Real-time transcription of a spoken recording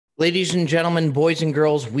Ladies and gentlemen, boys and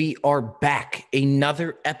girls, we are back.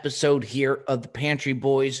 Another episode here of the Pantry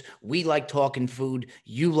Boys. We like talking food.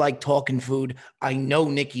 You like talking food. I know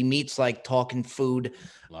Nicky Meats like talking food.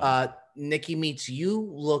 Nicky Meats, you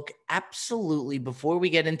look absolutely, before we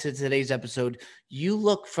get into today's episode, you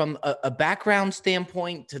look from a background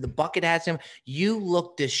standpoint to the bucket hat standpoint, you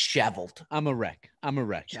look disheveled. I'm a wreck.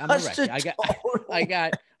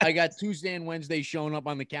 I got Tuesday and Wednesday showing up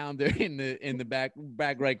on the calendar in the back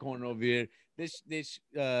right corner over here. This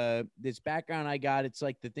background I got, it's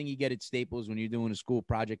like the thing you get at Staples when you're doing a school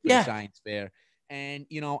project for a science fair. And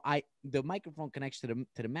the microphone connects to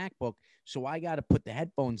the MacBook, so I got to put the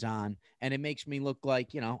headphones on, and it makes me look like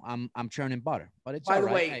I'm churning butter. But it's all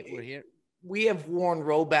right. Hey, we're here. We have worn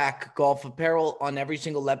Roback golf apparel on every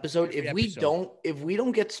single episode. If we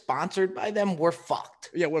don't get sponsored by them, we're fucked.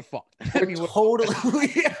 Yeah, we're fucked. We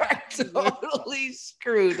are totally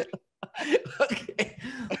screwed. Okay,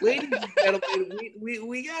 ladies and gentlemen,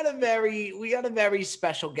 we got a very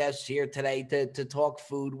special guest here today to talk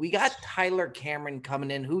food. We got Tyler Cameron coming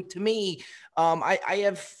in, who to me, I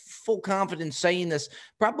have full confidence saying this,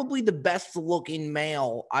 probably the best looking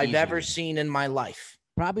male I've ever seen in my life.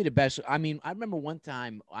 Probably the best. I mean, I remember one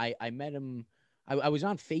time I met him. I was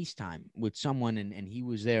on FaceTime with someone and he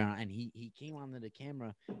was there and he came onto the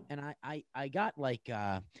camera and I got like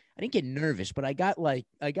I didn't get nervous, but I got like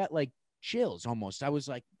chills almost. I was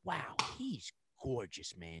like, wow, he's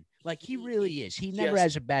gorgeous, man. Like he really is. He never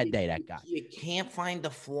has a bad day, that guy. You can't find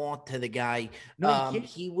the flaw to the guy. No,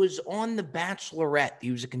 he was on The Bachelorette.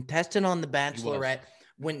 He was a contestant on The Bachelorette.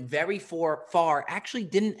 Went very far, actually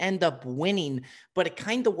didn't end up winning, but it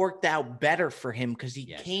kind of worked out better for him because he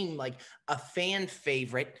came like a fan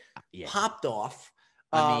favorite, popped off.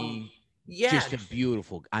 Just a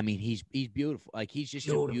beautiful. I mean, he's beautiful. Like he's just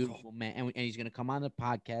a beautiful man, and he's gonna come on the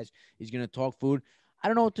podcast. He's gonna talk food. I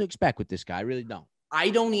don't know what to expect with this guy. I really don't. I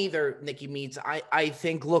don't either, Nicky Meats. I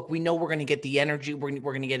think, look, we know we're going to get the energy. We're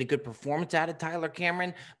going to get a good performance out of Tyler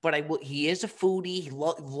Cameron, but he is a foodie. He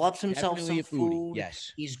loves himself Definitely some food.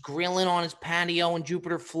 Yes. He's grilling on his patio in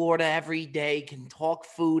Jupiter, Florida every day, can talk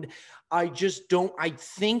food. I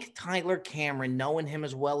think Tyler Cameron, knowing him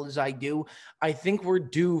as well as I do, I think we're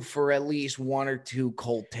due for at least one or two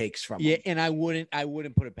cold takes from him. Yeah, and I wouldn't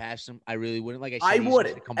put it past him. I really wouldn't. Like I said, I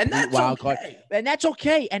wouldn't. And that's okay. And that's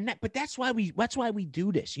okay. But that's why we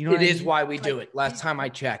do this. You know, it is why we do it. Last time I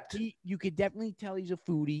checked, you could definitely tell he's a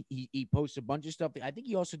foodie. He posts a bunch of stuff. I think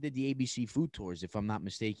he also did the ABC food tours, if I'm not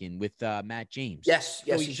mistaken, with Matt James. Yes,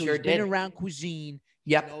 he sure did. Been around cuisine.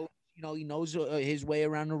 Yep. He knows his way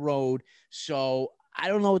around the road. So I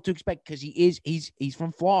don't know what to expect because he's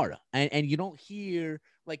from Florida, and you don't hear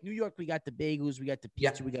like New York. We got the bagels, we got the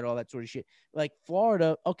pizza, we got all that sort of shit. Like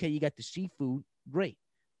Florida, okay, you got the seafood, great.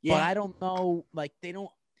 Yeah. But I don't know, like they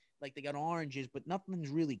got oranges, but nothing's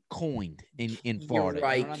really coined in Florida. You're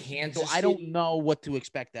right, you know Kansas City, I don't know what to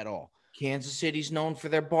expect at all. Kansas City's known for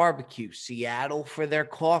their barbecue, Seattle for their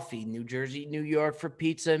coffee, New Jersey, New York for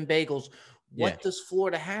pizza and bagels. What does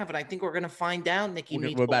Florida have? And I think we're going to find out, Nicky.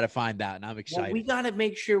 We're about to find out, and I'm excited. What we got to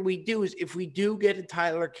make sure we do is if we do get a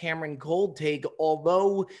Tyler Cameron cold take,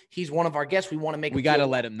 although he's one of our guests, we want to make we got to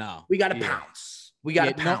let him know. We got to pounce. We got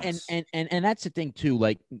to pounce. No, and that's the thing, too.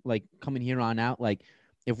 Like coming here on out, like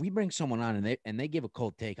if we bring someone on and they give a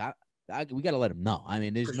cold take, we got to let them know. I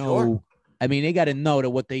mean, there's no – I mean, they got to know that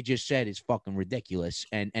what they just said is fucking ridiculous,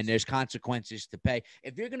 and there's consequences to pay.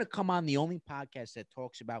 If you're going to come on the only podcast that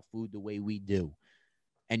talks about food the way we do,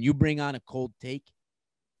 and you bring on a cold take,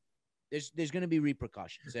 there's going to be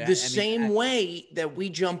repercussions. The same way that we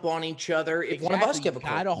jump on each other if one of us give a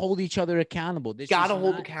cold. Got to hold each other accountable. Got to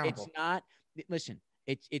hold accountable. It's not – listen,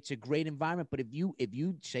 it's a great environment, but if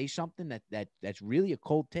you say something that's really a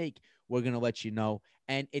cold take, we're going to let you know.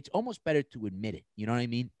 And it's almost better to admit it. You know what I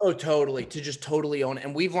mean? Oh, totally. To just totally own it.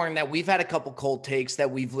 And we've learned that. We've had a couple cold takes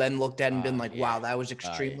that we've then looked at and been like, wow, that was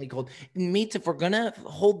extremely cold. And Meats, if we're going to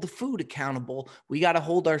hold the food accountable, we got to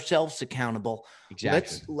hold ourselves accountable.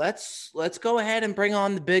 Exactly. Let's go ahead and bring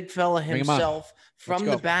on the big fella himself from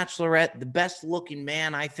The Bachelorette, the best looking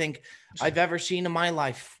man I think I've ever seen in my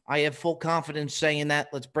life. I have full confidence saying that.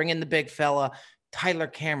 Let's bring in the big fella, Tyler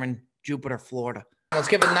Cameron, Jupiter, Florida. Let's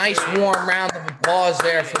give a nice warm round of applause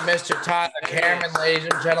there for Mr. Tyler Cameron, ladies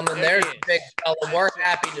and gentlemen. There's the big fella. We're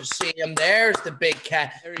happy to see him. There's the big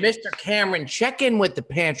cat. Mr. Cameron, check in with the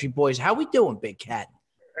Pantry Boys. How we doing, big cat?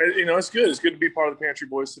 It's good. It's good to be part of the Pantry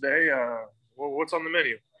Boys today. What's on the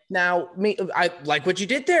menu? Now, I like what you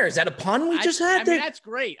did there. Is that a pun we just had there? That's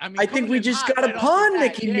great. I think we just got a pun,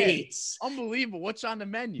 Nicky Meats. Unbelievable. What's on the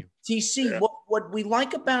menu? TC, what we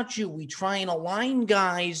like about you, we try and align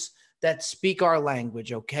guys that speak our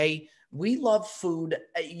language, okay? We love food.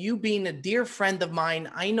 You being a dear friend of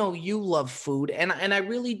mine, I know you love food, and I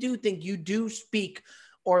really do think you do speak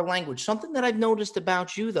our language. Something that I've noticed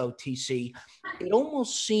about you, though, TC, it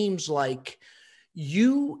almost seems like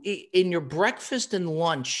you in your breakfast and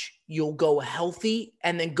lunch, you'll go healthy,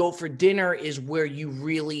 and then go for dinner is where you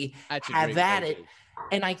really have at it.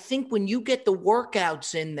 And I think when you get the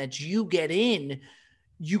workouts in that you get in,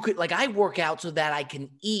 you could, like, I work out so that I can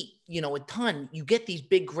eat, a ton. You get these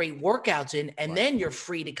big, great workouts in, and then you're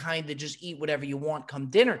free to kind of just eat whatever you want come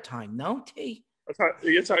dinner time. No, T? That's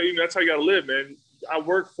how you got to live, man. I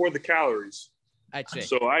work for the calories.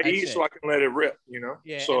 So I eat so I can let it rip,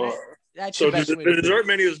 Yeah. So the dessert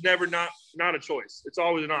menu is never not a choice. It's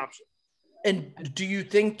always an option. And do you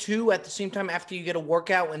think, too, at the same time, after you get a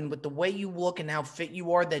workout and with the way you look and how fit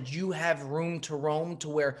you are, that you have room to roam to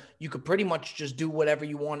where you could pretty much just do whatever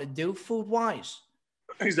you want to do food-wise?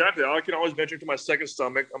 Exactly. I can always venture to my second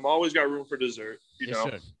stomach. I'm always got room for dessert, Yes,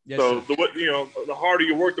 sir. So the harder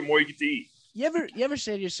you work, the more you get to eat. You ever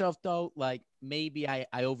say to yourself, though, like, maybe I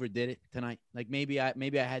overdid it tonight? Like, maybe I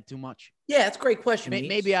had too much? Yeah, that's a great question. No.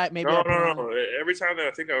 Every time that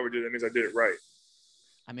I think I overdid it, that means I did it right.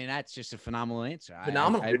 I mean, that's just a phenomenal answer.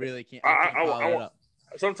 Phenomenal. I really can't. I can't follow that up.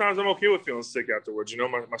 Sometimes I'm okay with feeling sick afterwards.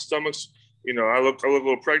 My stomach's, I look a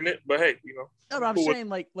little pregnant, but hey, No, but I'm saying,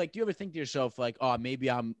 like, do you ever think to yourself, like, oh, maybe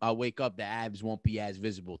I'll wake up, the abs won't be as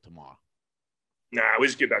visible tomorrow? Nah, we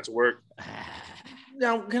just get back to work.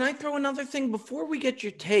 Now, can I throw another thing before we get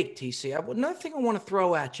your take, TC? Another thing I want to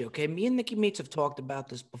throw at you, okay? Me and Nicky Meats have talked about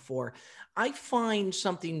this before. I find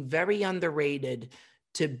something very underrated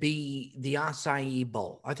to be the acai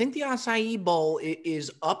bowl. I think the acai bowl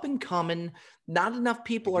is up and coming. Not enough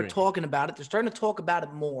people are talking about it. They're starting to talk about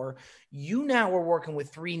it more. You now are working with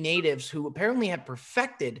 3 natives who apparently have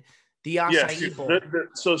perfected the acai bowl.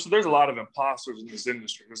 So there's a lot of imposters in this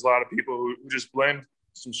industry. There's a lot of people who just blend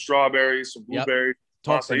some strawberries, some blueberries,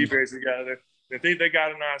 acai berries together. They think they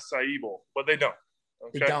got an acai bowl, but they don't.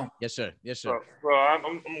 Okay? They don't. Yes, sir. Well,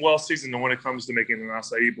 I'm well seasoned when it comes to making an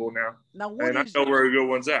acai bowl now. I know where a good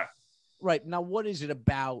one's at. Right. Now, what is it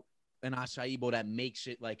about an acai bowl that makes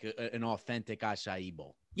it like an authentic acai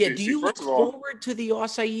bowl? Yeah. Do you look forward to the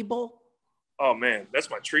acai bowl? Oh, man, that's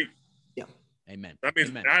my treat. Yeah. Amen. That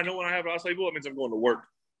means I know when I have an acai bowl, it means I'm going to work.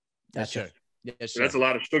 That's sure. Yes, sir. That's a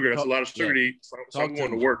lot of sugar. That's a lot of sugar to eat. So I'm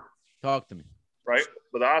going to work. Talk to me. Right.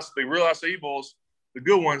 But the real acai bowls, the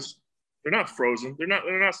good ones, they're not frozen. They're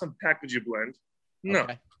not some package you blend. No,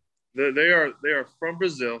 okay. They are from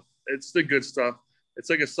Brazil. It's the good stuff.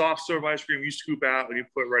 It's like a soft serve ice cream you scoop out and you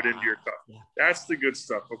put right into your cup. Yeah. That's the good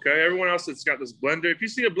stuff. Okay. Everyone else that's got this blender, if you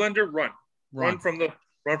see a blender, run from the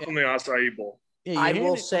acai bowl. Yeah, I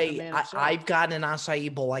will say I've got an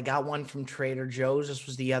acai bowl. I got one from Trader Joe's. This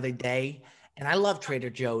was the other day, and I love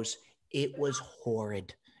Trader Joe's. It was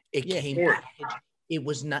horrid. It came packaged. It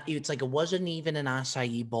was not, it's like, it wasn't even an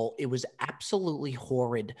acai bowl. It was absolutely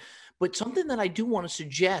horrid. But something that I do want to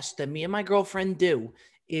suggest that me and my girlfriend do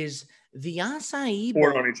is the acai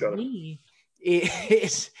bowl on each other.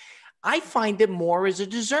 I find it more as a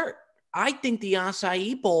dessert. I think the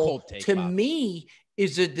acai bowl me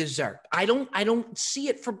is a dessert. I don't see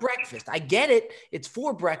it for breakfast. I get it. It's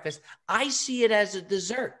for breakfast. I see it as a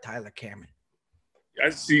dessert, Tyler Cameron.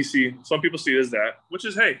 I see. Some people see it as that, which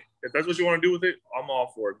is, hey, if that's what you want to do with it, I'm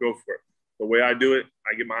all for it. Go for it. The way I do it,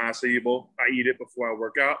 I get my acai bowl. I eat it before I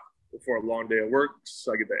work out, before a long day of work.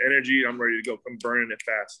 So I get the energy. I'm ready to go. I'm burning it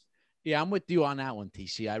fast. Yeah, I'm with you on that one,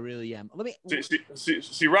 TC. I really am. Let me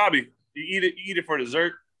see, Robbie. You eat it for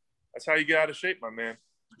dessert. That's how you get out of shape, my man.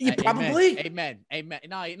 Yeah, probably. Amen.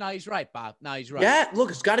 No, he's right, Bob. No, he's right. Yeah, look,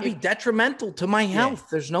 it's got to be detrimental to my health.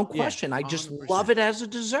 There's no question. I just love it as a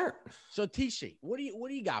dessert. So, TC, what do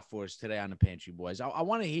you got for us today on the Pantry Boys? I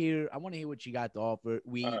want to hear what you got to offer.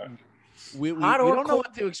 We don't know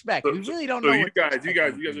what to expect. We really don't know. You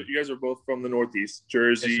guys are both from the Northeast,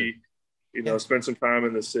 Jersey. Yes, spend some time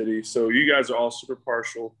in the city. So you guys are all super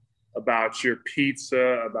partial about your pizza,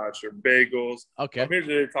 about your bagels. Okay, I'm here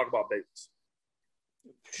today to talk about bagels.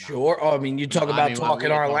 Sure. Oh, I mean, you talk about talking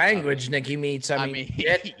our language, Nicky Meats. I mean,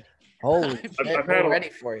 holy shit, we're ready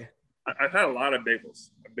for you. I've had a lot of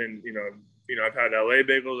bagels. I've been, I've had LA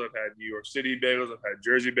bagels. I've had New York City bagels. I've had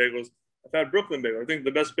Jersey bagels. I've had Brooklyn bagels. I think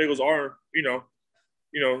the best bagels are, in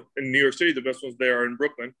New York City, the best ones there are in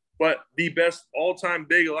Brooklyn. But the best all-time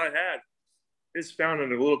bagel I had is found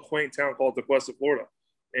in a little quaint town called Tequesta, Florida.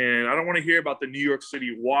 And I don't want to hear about the New York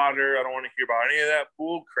City water. I don't want to hear about any of that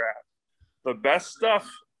bull crap. The best stuff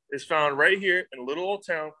is found right here in a little old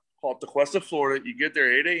town called Tequesta, Florida. You get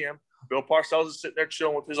there at 8 a.m. Bill Parcells is sitting there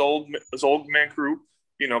chilling with his old man crew.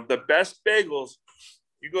 You know, the best bagels.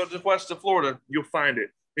 You go to the west of Florida, you'll find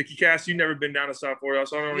it. Nicky Cass, you've never been down to South Florida,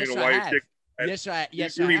 so I don't even know why you're sick. You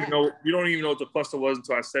don't even know what the pasta was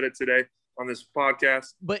until I said it today on this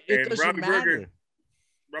podcast. But it doesn't matter.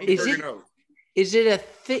 Robbie Burger knows. Is it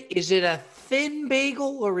a thin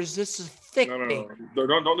bagel or is this a thick bagel? No.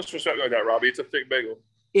 Don't disrespect me like that, Robbie. It's a thick bagel.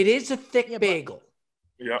 It is a thick bagel.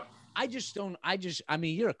 Yeah. I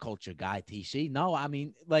mean, you're a culture guy, TC. No, I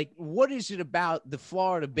mean, like, what is it about the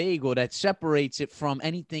Florida bagel that separates it from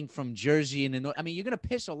anything from Jersey and the North? I mean, you're going to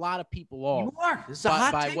piss a lot of people off. You are. This is a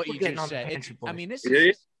hot by take what you just said. I mean, this is.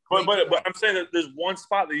 Yeah. But I'm saying that there's one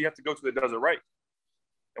spot that you have to go to that does it right.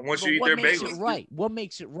 And once you eat their bagels. What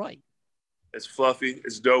makes it right? It's fluffy.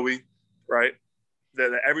 It's doughy, right?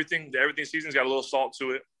 Everything season's got a little salt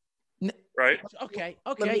to it. Right. Okay.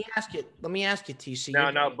 Let me ask you, TC.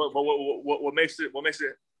 But what makes it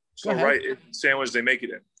so right is the sandwich they make it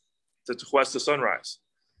in. It's a West to Sunrise,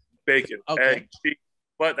 bacon, egg, cheese.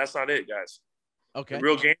 But that's not it, guys. Okay. The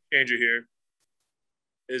real game changer here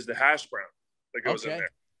is the hash brown that goes in there.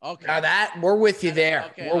 Okay. Now we're with you there.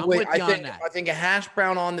 Okay. I think a hash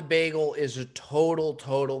brown on the bagel is a total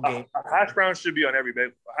game. A hash brown should be on every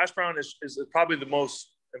bagel. A hash brown is probably the most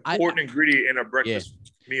important ingredient in a breakfast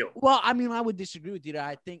meal. Well, I mean, I would disagree with you.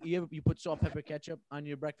 I think you put salt, pepper, ketchup on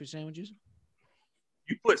your breakfast sandwiches.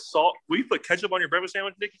 You put salt. Will you put ketchup on your breakfast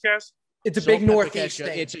sandwich, Nicky Cass? It's a big Northeast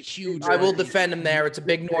thing. It's a huge. I will defend him there. It's a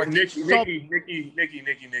big Northeast. Nicky.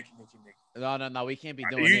 No. We can't be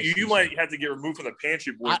doing this. You might have to get removed from the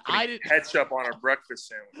Pantry Boys. I did ketchup on a breakfast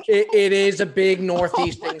sandwich. It is a big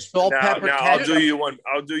Northeast thing. Salt, pepper, ketchup.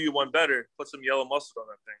 I'll do you one better. Put some yellow mustard on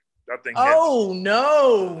that thing. That thing.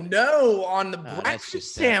 No! On the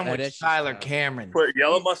breakfast sandwich, Tyler Cameron. Put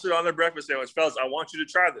yellow mustard on the breakfast sandwich, fellas. I want you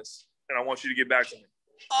to try this, and I want you to get back to me.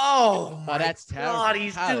 Oh my that's terrible. God!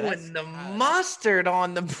 He's doing the mustard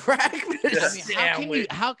on the breakfast sandwich.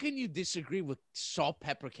 How can you disagree with salt,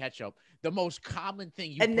 pepper, ketchup? The most common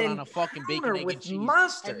thing you put on a fucking bacon, egg, and cheese,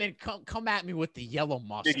 mustard, and then come at me with the yellow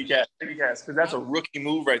mustard. Nicky Cass, because that's a rookie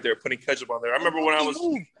move right there, putting ketchup on there. I remember when I was.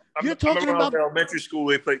 You're talking about elementary school.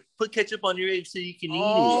 They put ketchup on your egg so you can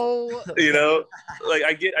eat it. You know, like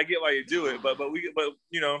I get why you do it, but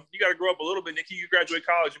you know, you got to grow up a little bit, Nicky. You graduate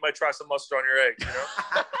college, you might try some mustard on your egg. You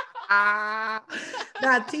know.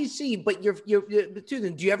 Nah, TC. But you're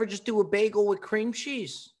do you ever just do a bagel with cream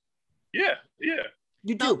cheese? Yeah.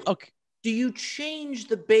 You do. Okay. Do you change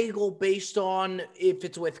the bagel based on if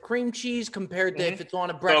it's with cream cheese compared to if it's on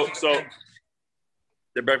a breakfast? So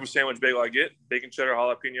the breakfast sandwich bagel I get, bacon cheddar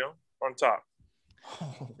jalapeno on top.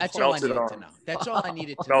 That's all I needed to know. That's all I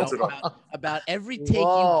needed to know about every take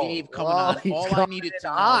you gave coming on. All I needed to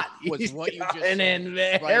know was what you just said. And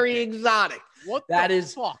very exotic. What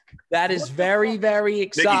the fuck? That is very, very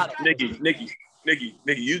exotic. Nicky,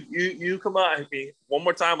 you come on at me one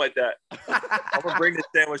more time like that. I'm gonna bring this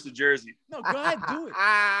sandwich to Jersey. No, go ahead, do it.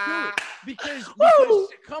 Because to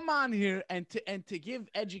come on here and to give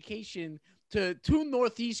education to two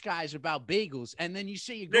Northeast guys about bagels, and then you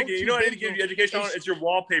say you go. Nicky, you know what I need to give you education on? It's your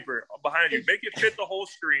wallpaper behind you. Make it fit the whole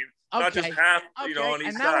screen, not just half. You know, on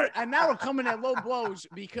each side. And now we're coming at low blows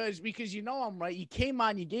because you know I'm right. You came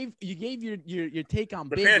on, you gave your take on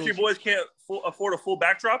the bagels. Pantry Boys can't afford a full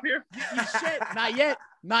backdrop here. You said not yet.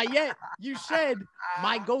 You said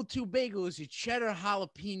my go-to bagel is a cheddar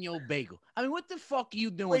jalapeno bagel. I mean, what the fuck are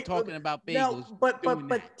you doing talking about bagels? No, but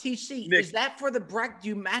TC, Nick, is that for the breakfast? Do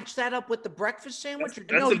you match that up with the breakfast sandwich?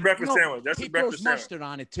 That's the breakfast sandwich. That's the breakfast sandwich. He throws mustard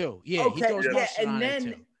on it too. Yeah, okay, he throws mustard on it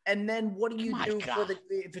too. And then what do you do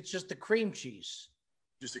if it's just the cream cheese?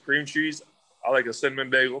 Just the cream cheese. I like a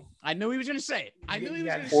cinnamon bagel. I knew he was gonna say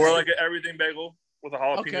it. Or like an everything bagel with a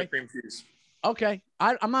jalapeno cream cheese. Okay,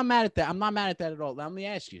 I'm not mad at that. I'm not mad at that at all. Let me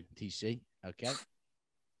ask you, TC. Okay,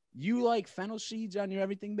 you like fennel seeds on your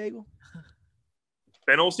everything bagel?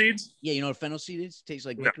 Fennel seeds? Yeah, you know what fennel seed is? Tastes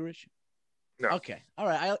like licorice. No. Okay, all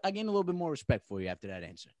right. I gained a little bit more respect for you after that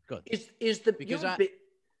answer. Good.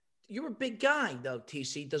 You're a big guy though,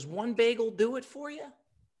 TC. Does one bagel do it for you?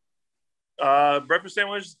 Breakfast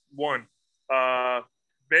sandwich, one.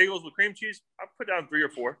 Bagels with cream cheese, I put down 3 or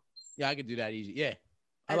 4. Yeah, I could do that easy. Yeah,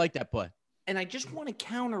 I like that play. And I just want to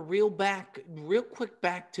counter real quick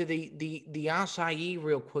back to the acai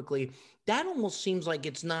real quickly. That almost seems like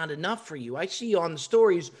it's not enough for you. I see on the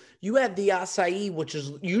stories you have the acai, which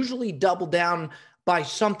is usually doubled down by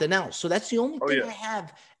something else. So that's the only thing I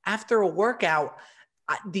have after a workout.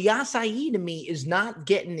 The acai to me is not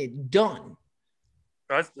getting it done.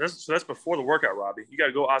 That's before the workout, Robbie. You got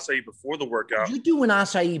to go acai before the workout. You do an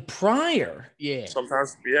acai prior. Yeah.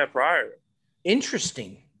 Sometimes, prior.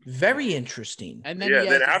 Interesting. Very interesting. And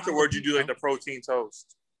then afterwards you do like the protein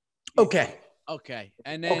toast. Okay.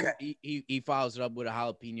 And then he follows it up with a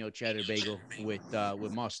jalapeno cheddar bagel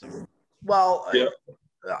with mustard. Well, yeah.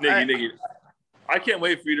 Nicky, I can't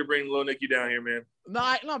wait for you to bring little Nicky down here, man.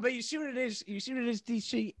 No, but you see what it is?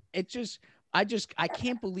 DC? I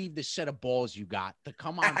can't believe the set of balls you got to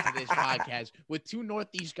come on to this podcast with two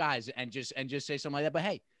Northeast guys and just say something like that. But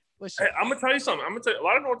hey, listen. Hey, I'm gonna tell you something. A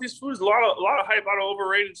lot of Northeast food is a lot of hype, a lot of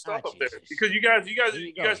overrated stuff up there. Because you guys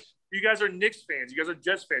are Knicks fans, you guys are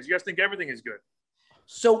Jets fans, you guys think everything is good.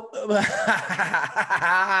 So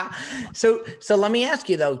let me ask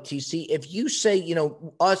you though, TC, if you say,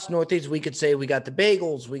 us Northeast, we could say we got the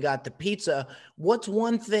bagels, we got the pizza. What's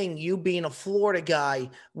one thing, you being a Florida guy,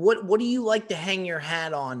 what do you like to hang your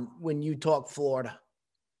hat on when you talk Florida?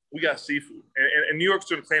 We got seafood, and New York's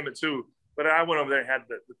going to claim it too. But I went over there and had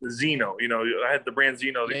the Zeno. I had the brand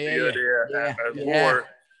Zeno the other day at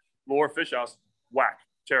Lore Fish House. Whack,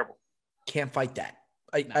 terrible. Can't fight that.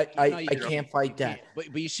 I can't fight that.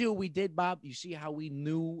 But you see what we did, Bob? You see how we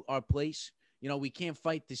knew our place? We can't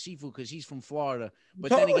fight the seafood because he's from Florida.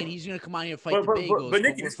 But then again, he's going to come out here and fight the bagels. But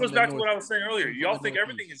Nicky, this goes back to what I was saying earlier. Y'all think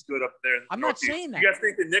everything is good up there. I'm not saying that. You guys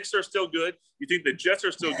think the Knicks are still good? You think the Jets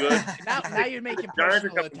are still good? now you're making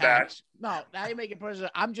personal attacks. No, now you're making personal.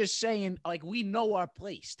 I'm just saying, like, we know our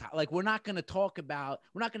place. Like, we're not going to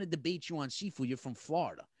debate you on seafood. You're from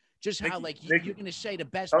Florida. Just how, Nicky, you're going to say the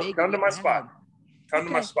best bagel. Come to my spot. Come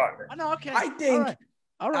to my spot, man. No, okay.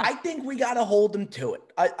 All right. I think we got to hold them to it.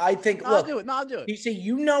 I think, I'll do it. No, I'll do it. You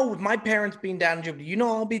see, with my parents being down in Jupiter,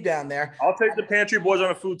 I'll be down there. I'll take the Pantry Boys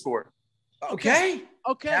on a food tour. Okay.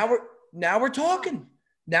 Now we're talking.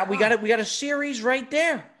 Now we got a series right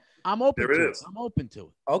there. I'm open to it.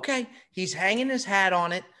 Okay. He's hanging his hat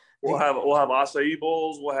on it. We'll have acai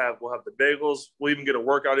bowls. We'll have the bagels. We'll even get a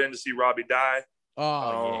workout in to see Robbie die.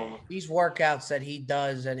 Oh, These workouts that he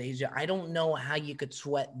does I don't know how you could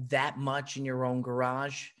sweat that much in your own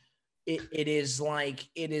garage. It is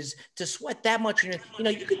to sweat that much in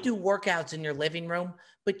you could do workouts in your living room,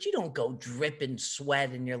 but you don't go dripping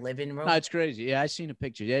sweat in your living room. No, it's crazy. Yeah, I seen a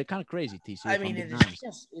picture. Yeah, kind of crazy, TC. I mean, it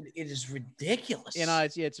is ridiculous.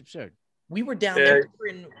 It's absurd. We were down there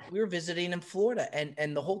we were visiting in Florida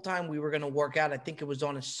and the whole time we were going to work out. I think it was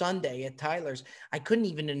on a Sunday at Tyler's. I couldn't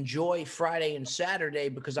even enjoy Friday and Saturday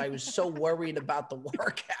because I was so worried about the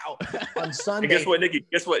workout on Sunday. And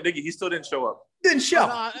guess what, Nicky? He still didn't show up. Didn't show.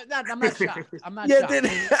 I'm not shocked. I'm not shocked.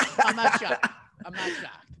 I'm not shocked.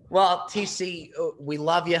 Well, TC, we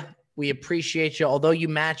love you. We appreciate you. Although you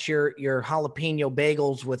match your jalapeno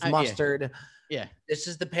bagels with mustard. Yeah. This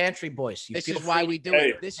is the Pantry Boys. This is why we do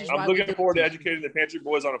it. I'm looking forward to educating the Pantry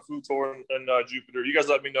Boys on a food tour in Jupiter. You guys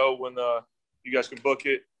let me know when you guys can book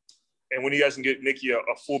it and when you guys can get Nicky a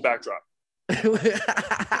full backdrop.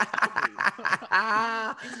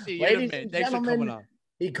 Ladies and gentlemen,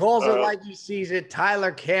 he calls it like he sees it.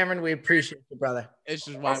 Tyler Cameron, we appreciate you, brother. This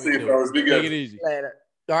is why we do it. Be good. Take it easy. Later.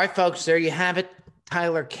 All right, folks, there you have it.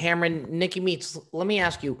 Tyler Cameron, Nicky Meats. Let me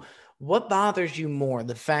ask you, what bothers you more,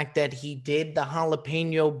 the fact that he did the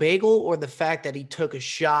jalapeno bagel or the fact that he took a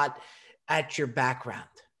shot at your background?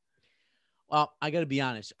 Well, I got to be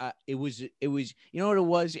honest. It was, you know what it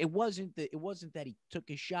was? It wasn't that he took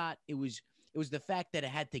a shot. It was the fact that it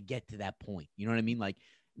had to get to that point. You know what I mean? Like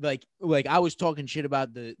I was talking shit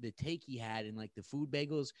about the take he had in like the food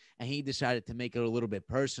bagels, and he decided to make it a little bit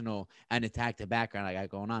personal and attack the background I got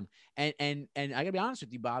going on. And I gotta be honest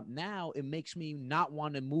with you, Bob. Now it makes me not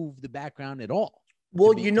want to move the background at all.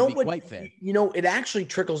 Well, it actually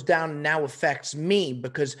trickles down and now affects me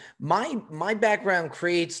because my background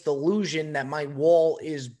creates the illusion that my wall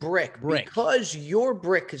is brick. Because your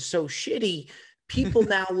brick is so shitty. People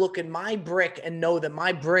now look at my brick and know that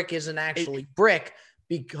my brick isn't actually brick.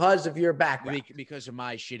 Because of your background. Because of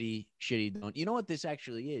my shitty. You know what this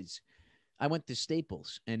actually is? I went to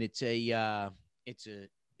Staples, and it's like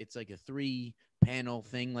a 3-panel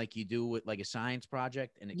thing, like you do with like a science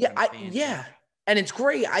project. And and it's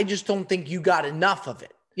great. I just don't think you got enough of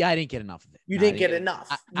it. Yeah, I didn't get enough of it. You didn't get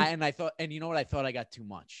enough. I thought, and you know what? I thought I got too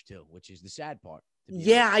much too, which is the sad part.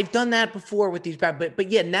 Yeah, honest. I've done that before with these but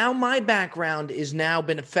yeah, now my background is now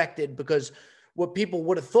been affected because what people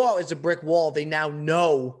would have thought was a brick wall, they now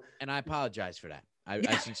know. And I apologize for that. I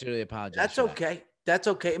sincerely apologize. That's okay. That's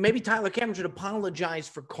okay. Maybe Tyler Cameron should apologize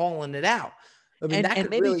for calling it out. I mean, and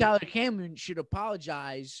maybe Tyler Cameron should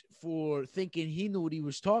apologize for thinking he knew what he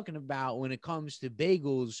was talking about when it comes to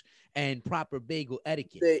bagels and proper bagel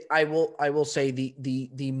etiquette. I will say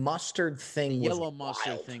the mustard thing, the yellow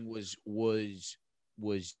mustard thing was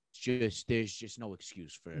there's just no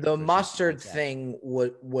excuse for the mustard like thing.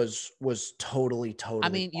 Was totally. I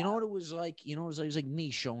mean, you know what it was like? You know, it was like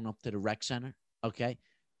me showing up to the rec center, okay,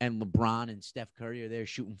 and LeBron and Steph Curry are there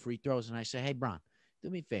shooting free throws, and I say, "Hey, Bron, do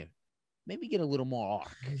me a favor, maybe get a little more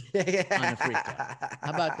arc on the free throw. How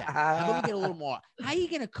about that? How about we get a little more? How are you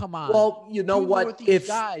gonna come on? Well, you know what? Northeast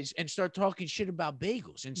guys and start talking shit about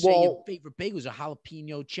bagels and say your favorite bagel is a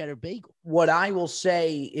jalapeno cheddar bagel. What I will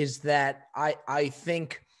say is that I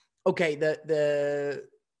think okay, the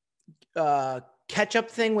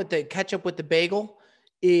ketchup thing with the bagel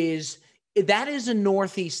is that is a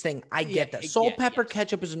Northeast thing. I get that. Salt, pepper,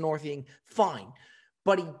 ketchup is a Northeast thing. Fine.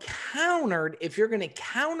 But he countered, if you're going to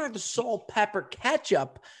counter the salt, pepper,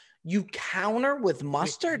 ketchup, you counter with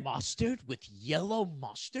mustard. With yellow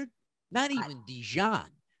mustard? Not even Dijon.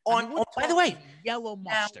 By the way, yellow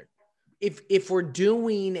mustard. If we're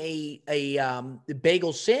doing a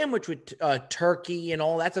bagel sandwich with turkey and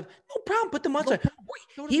all that stuff, no problem. Put the mustard.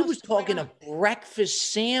 He was talking a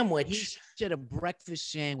breakfast sandwich. He said a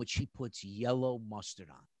breakfast sandwich. He puts yellow mustard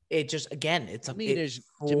on. It just again, it's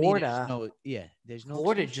Florida. There's no.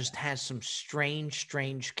 Florida just has some strange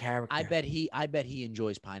character. I bet he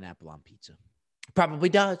enjoys pineapple on pizza. Probably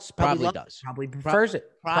does. Probably prefers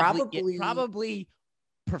it. Probably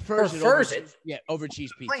prefers it. Over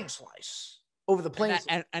cheese pizza. Plain slice. Over the plain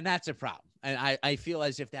slice. And that's a problem. And I feel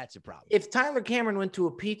as if that's a problem. If Tyler Cameron went to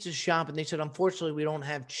a pizza shop and they said, unfortunately, we don't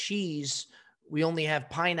have cheese, we only have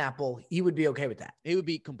pineapple, he would be okay with that. He would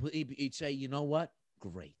be completely, he'd say, you know what?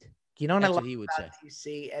 Great. You know what I love about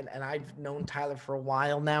TC, and I've known Tyler for a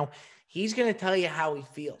while now. He's going to tell you how he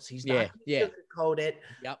feels. He's not going to sugarcoat it.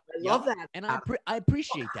 Yep. I love that. And I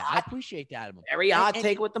appreciate that. I appreciate that. Very hot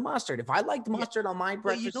take with the mustard. If I liked mustard on my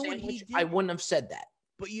breakfast sandwich, I wouldn't have said that.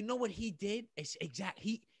 But you know what he did? It's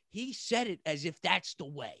he said it as if that's the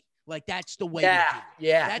way. Like, that's the way.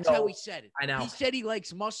 Yeah. That's how he said it. I know. He said he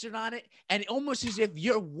likes mustard on it, and almost as if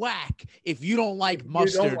you're whack if you don't like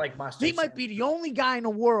mustard. You don't like mustard. He might be the only guy in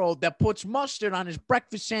the world that puts mustard on his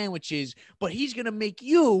breakfast sandwiches, but he's going to make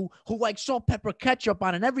you, who likes salt, pepper, ketchup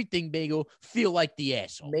on an everything bagel, feel like the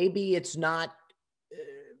asshole. Maybe it's not.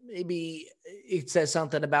 Maybe it says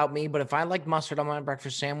something about me, but if I liked mustard on my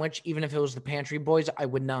breakfast sandwich, even if it was the Pantry Boys, I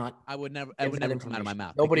would never come out of my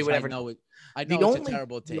mouth. Nobody would ever know it. I know it's a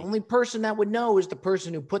terrible take. The only person that would know is the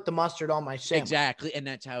person who put the mustard on my sandwich. Exactly, and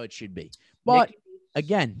that's how it should be. But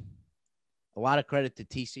again, a lot of credit to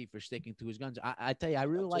TC for sticking to his guns. I tell you, I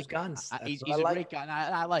really like guns. He's a great guy.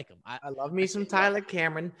 I like him. I love me some Tyler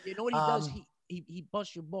Cameron. You know what he does? He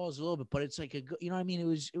busts your balls a little bit, but it's like you know what I mean?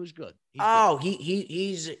 It was good.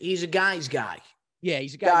 He's a guy's guy. Yeah,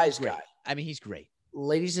 he's a guy's guy. I mean, he's great.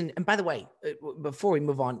 Ladies and by the way, before we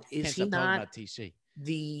move on, is he not about TC?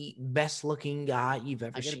 The best looking guy you've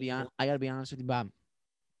ever seen? I gotta be honest with you, Bob.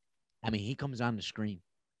 I mean, he comes on the screen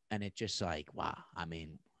and it's just like, wow. I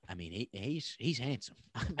mean, he's handsome.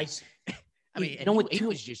 I mean, he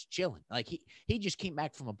was just chilling. Like he just came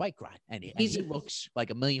back from a bike ride, and he looks like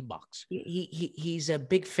 $1 million. He's a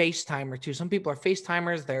big FaceTimer too. Some people are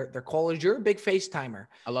FaceTimers. They're callers. You're a big FaceTimer.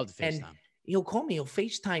 I love the FaceTime. And he'll call me. He'll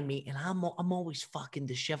FaceTime me, and I'm always fucking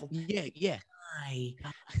disheveled. Yeah.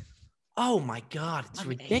 Oh my God, it's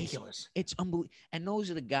ridiculous. It's unbelievable. And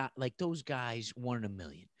those are the guys. Like those guys, 1 in a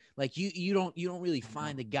million. Like you don't really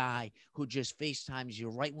find a guy who just FaceTimes you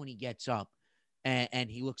right when he gets up. And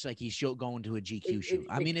he looks like he's going to a GQ shoot.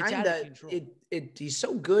 I mean, it's out of control. He's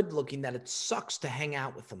so good looking that it sucks to hang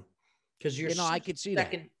out with him because I could see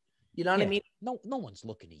that. You know what I mean? No one's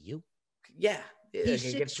looking at you. Yeah,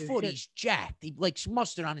 he's 6 foot. He's jacked. He likes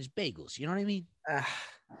mustard on his bagels. You know what I mean?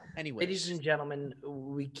 Anyway, ladies and gentlemen,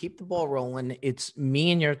 we keep the ball rolling. It's me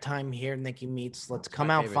and your time here, Nicky Meets. Let's come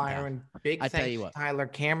out firing. Big thanks to Tyler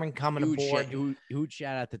Cameron coming aboard. Huge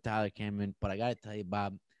shout out to Tyler Cameron. But I got to tell you,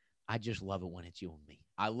 Bob, I just love it when it's you and me.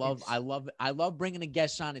 I love bringing the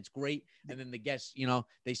guests on. It's great. And then the guests,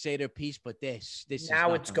 they say their piece, but this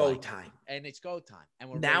now it's go time. And it's go time.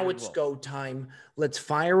 And it's go time. Let's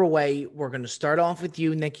fire away. We're going to start off with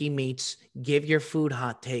you, Nicky Meets. Give your food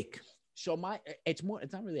hot take. So it's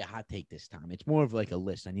not really a hot take this time. It's more of like a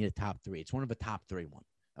list. I need a top 3. It's one of a top 3 one.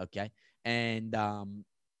 Okay. And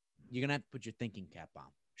you're going to have to put your thinking cap on.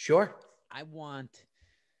 Sure. I want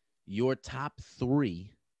your top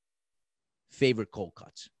 3 favorite cold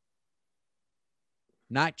cuts.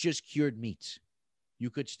 Not just cured meats. You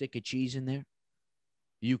could stick a cheese in there.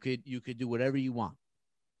 You could do whatever you want.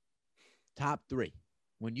 Top 3.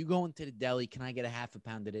 When you go into the deli, can I get a half a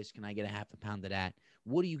pound of this? Can I get a half a pound of that?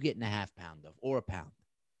 What are you getting a half pound of or a pound?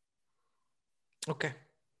 Okay.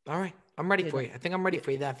 All right. I'm ready for you. I think I'm ready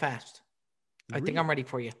for you that fast. I think I'm ready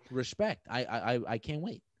for you. Respect. I can't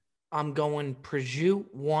wait. I'm going prosciutto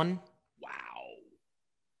 1. Wow.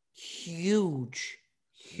 Huge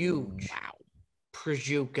Wow.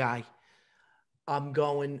 prosciutto guy. I'm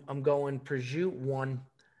going prosciutto 1.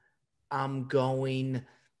 I'm going,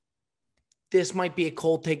 this might be a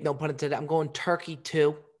cold take, no pun intended. I'm going turkey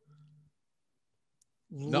 2.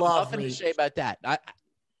 Nothing to say about that.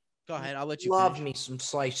 Go ahead. I'll let you love finish. me some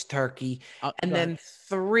sliced turkey. And then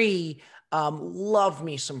 3, love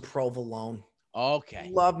me some provolone. Okay.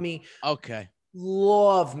 Love me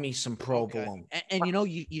some provolone. Okay. And you know,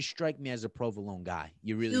 you strike me as a provolone guy.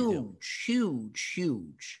 You really do.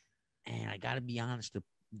 Huge. And I got to be honest,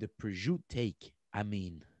 the prosciutto take, I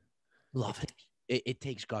mean, love it. It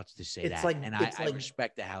takes guts to say that. And I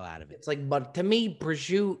respect the hell out of it. It's like, but to me,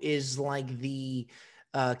 prosciutto is like the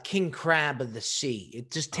king crab of the sea.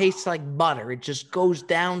 It just tastes like butter. It just goes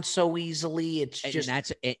down so easily. It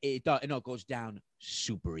goes down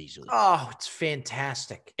super easily. Oh, it's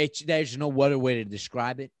fantastic. There's no other way to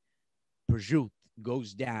describe it. Prosciutto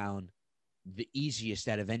goes down the easiest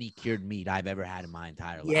out of any cured meat I've ever had in my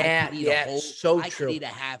entire life. Yeah, I could eat a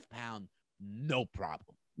half pound, no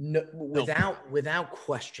problem. No, without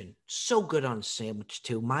question. So good on a sandwich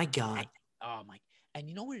too. My God. And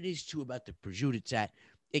you know what it is too about the prosciutto? It's that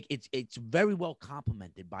it's very well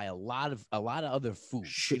complemented by a lot of other food.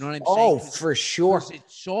 You know what I'm saying? Oh, for sure.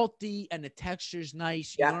 It's salty and the texture's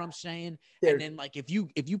nice. You know what I'm saying? And then like if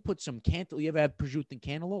you put some cantaloupe, you ever had prosciutto and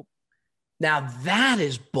cantaloupe? Now that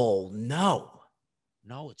is bold. No,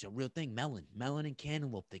 it's a real thing. Melon and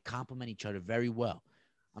cantaloupe, they complement each other very well.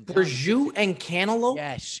 Prosciutto and cantaloupe.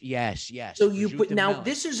 Yes. So you put now.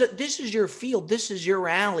 This is your field. This is your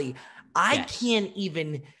alley. I can't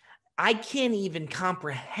even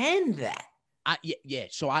comprehend that.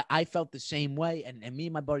 So I felt the same way, and me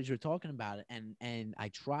and my buddies were talking about it, and I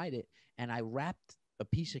tried it, and I wrapped a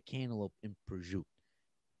piece of cantaloupe in prosciutto,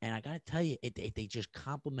 and I gotta tell you, they just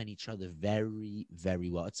complement each other very, very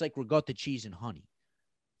well. It's like ricotta cheese and honey.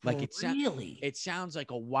 Like it sounds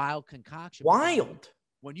like a wild concoction. Wild.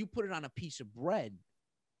 When you put it on a piece of bread,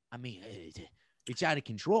 I mean, it's out of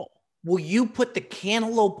control. Will you put the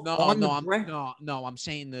cantaloupe on the bread? No, I'm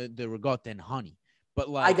saying the ricotta and honey. But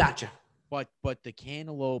like I gotcha. But the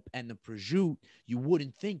cantaloupe and the prosciutto, you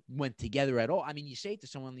wouldn't think went together at all. I mean, you say it to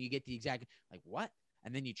someone, you get the exact like what,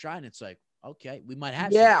 and then you try, and it's like, okay, we might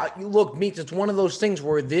have. Yeah, you look, Meats. It's one of those things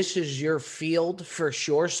where this is your field for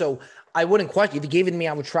sure. So I wouldn't question. If you gave it to me,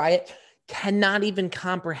 I would try it. Cannot even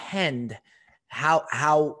comprehend how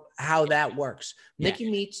that works. Yeah. Nicky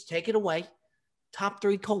Meats, take it away. Top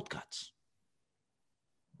 3 cold cuts.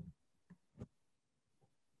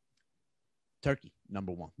 Turkey,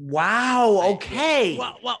 number 1. Wow. Okay.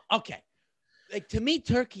 Well, okay. Like to me,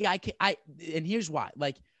 turkey, and here's why.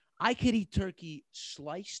 Like I could eat turkey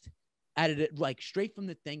sliced out of it, like straight from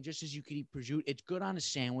the thing, just as you could eat prosciutto. It's good on a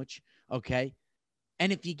sandwich. Okay.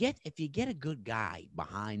 And if you get a good guy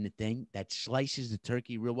behind the thing that slices the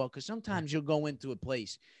turkey real well, because sometimes you'll go into a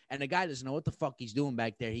place and the guy doesn't know what the fuck he's doing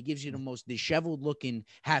back there. He gives you the most disheveled looking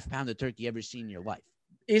half pound of turkey you ever seen in your life.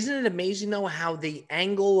 Isn't it amazing though how the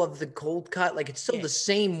angle of the cold cut, like it's still the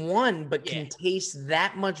same one, but can taste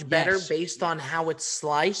that much better based on how it's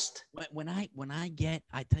sliced? When I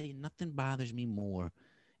tell you, nothing bothers me more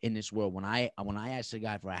in this world. When I asked the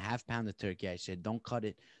guy for a half pound of turkey, I said, don't cut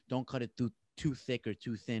it too thick or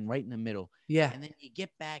too thin, right in the middle. Yeah. And then you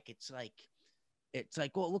get back, it's like,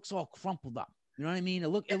 oh, it looks all crumpled up. You know what I mean?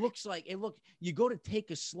 It looks like you go to take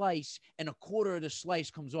a slice and a quarter of the slice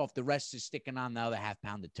comes off. The rest is sticking on the other half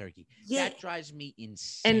pound of turkey. Yeah. That drives me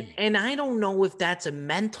insane. And I don't know if that's a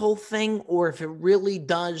mental thing or if it really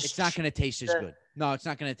does. It's not going to taste as good. No, it's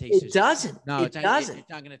not going to taste as good. It doesn't. No, it doesn't. It's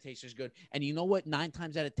not going to taste as good. And you know what? 9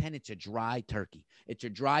 times out of 10, it's a dry turkey. It's a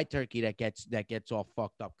dry turkey that gets all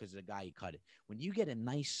fucked up because of the guy who cut it. When you get a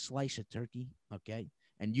nice slice of turkey, okay,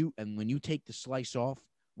 and when you take the slice off,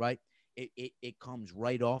 right, it comes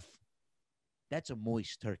right off. That's a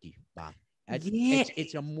moist turkey, Bob.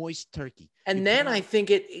 It's a moist turkey. And then I think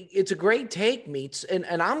it's a great take, Meats. And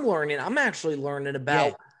I'm actually learning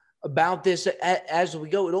about this as we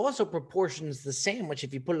go. It also proportions the sandwich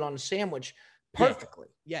if you put it on a sandwich perfectly.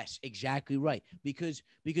 Yeah. Yes, exactly right. Because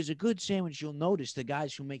a good sandwich, you'll notice the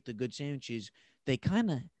guys who make the good sandwiches, they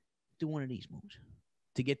kind of do one of these moves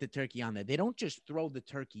to get the turkey on there. They don't just throw the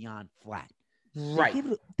turkey on flat. Right.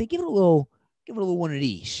 They give it a little one of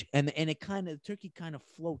these, and the turkey kind of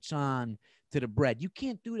floats on to the bread. You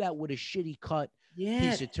can't do that with a shitty cut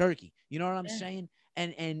piece of turkey. You know what I'm saying?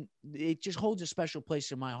 And it just holds a special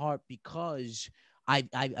place in my heart because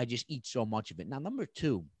I just eat so much of it. Now, number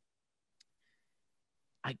 2,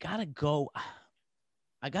 I gotta go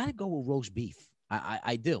with roast beef.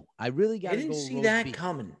 I do. I really got to go Didn't see roast that beef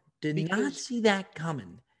coming. Did not because see that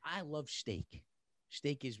coming. I love steak.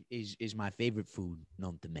 Steak is my favorite food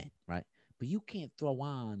known to men, right? But you can't throw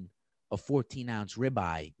on a 14-ounce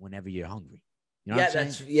ribeye whenever you're hungry. You know what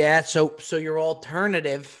I'm saying? So your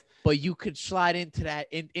alternative. But you could slide into that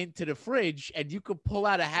into the fridge, and you could pull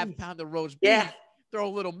out a half-pound of roast beef. Yeah. Throw a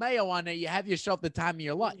little mayo on there. You have yourself the time of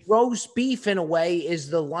your life. Roast beef, in a way, is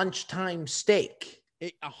the lunchtime steak.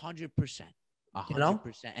 100%.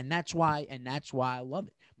 100%. And that's why I love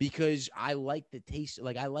it, because I like the taste.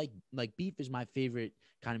 Like I like beef is my favorite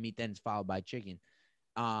kind of meat. Then it's followed by chicken.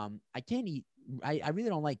 I can't eat. I really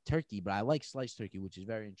don't like turkey, but I like sliced turkey, which is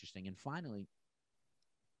very interesting. And finally,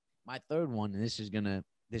 my third one, and this is gonna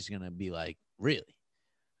be like, really,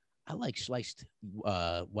 I like sliced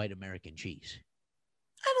white American cheese.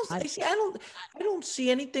 I don't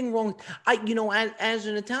see anything wrong. As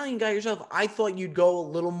an Italian guy yourself, I thought you'd go a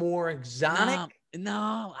little more exotic.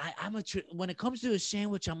 No, when it comes to a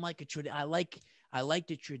sandwich, I'm like I like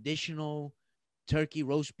the traditional turkey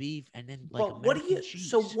roast beef, and then like American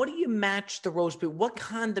cheese. So what do you match the roast beef? What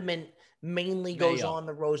condiment mainly goes on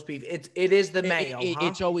the roast beef? It is the mayo.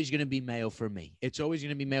 It's always gonna be mayo for me.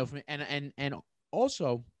 And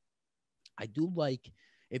also, I do like,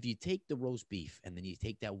 if you take the roast beef and then you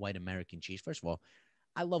take that white American cheese. First of all,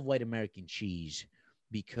 I love white American cheese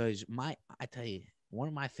because I tell you, one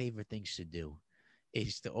of my favorite things to do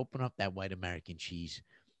is to open up that white American cheese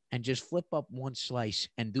and just flip up one slice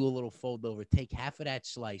and do a little fold over. Take half of that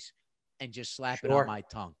slice and just slap it on my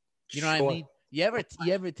tongue. You know what I mean? You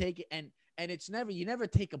ever take it and you never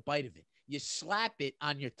take a bite of it. You slap it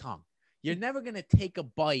on your tongue. You're never going to take a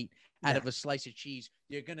bite out of a slice of cheese.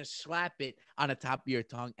 You're going to slap it on the top of your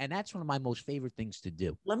tongue. And that's one of my most favorite things to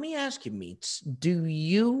do. Let me ask you, Meats, do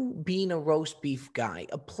you, being a roast beef guy,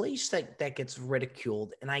 a place that gets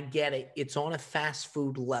ridiculed, and I get it, it's on a fast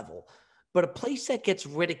food level, but a place that gets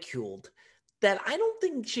ridiculed that I don't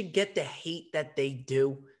think should get the hate that they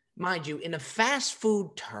do, mind you, in a fast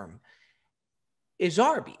food term, is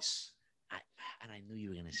Arby's. And I knew you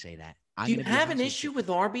were going to say that. Do you have an issue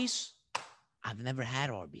with Arby's? I've never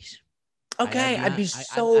had Arby's. Okay, I've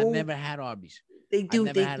never had Arby's. They do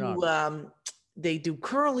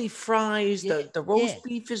curly fries. The roast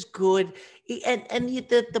beef is good, and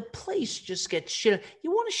the place just gets shit.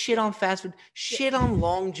 You want to shit on fast food? Shit on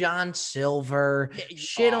Long John Silver.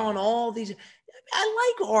 Shit on all these.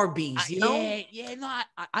 I like Arby's.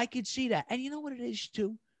 I could see that, and you know what it is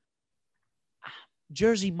too.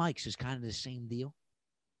 Jersey Mike's is kind of the same deal.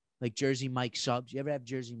 Like Jersey Mike subs. You ever have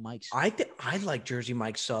Jersey Mike's? I like Jersey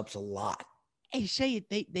Mike subs a lot. They say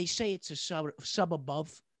it's a sub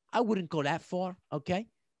above. I wouldn't go that far, okay?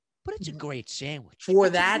 But it's a great sandwich.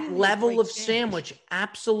 For that level of sandwich,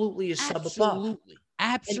 absolutely a sub above.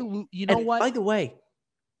 Absolutely. You know what? By the way,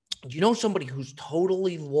 you know somebody who's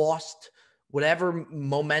totally lost whatever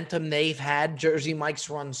momentum they've had? Jersey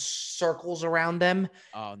Mike's runs circles around them.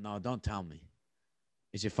 Oh, no, don't tell me.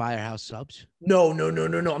 Is it Firehouse Subs? No.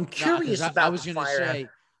 I'm curious about I was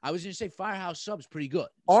gonna say Firehouse Subs pretty good.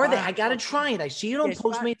 Are they? I gotta try it. I see it on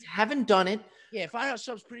Postmates. Haven't done it. Yeah, Firehouse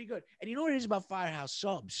Subs pretty good. And you know what it is about Firehouse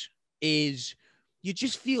Subs is you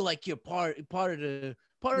just feel like you're part of the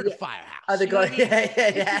firehouse. You feel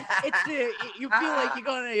like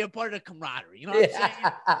you're part of the camaraderie. You know what I'm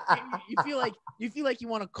saying? You feel like you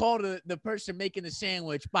want to call the person making the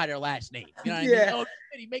sandwich by their last name. You know what I mean? Oh,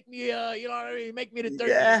 he make me you know what I mean? Make me the third.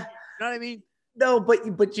 Yeah. You know what I mean? No,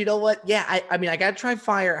 but you know what? Yeah, I mean, I gotta try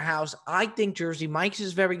Firehouse. I think Jersey Mike's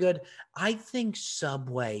is very good. I think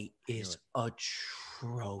Subway is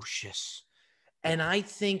atrocious. And I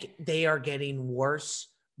think they are getting worse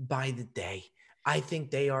by the day. I think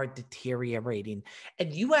they are deteriorating.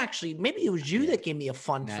 And you actually, maybe it was you that gave me a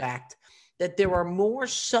fun fact that there are more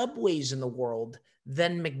Subways in the world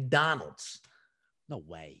than McDonald's. No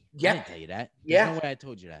way. Yeah. I didn't tell you that. There's no way I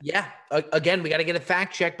told you that. Yeah. Again, we got to get a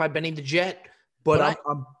fact check by Benny the Jet, but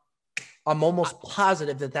I'm almost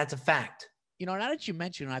positive that that's a fact. You know, now that you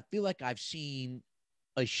mention it, I feel like I've seen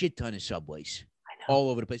a shit ton of Subways all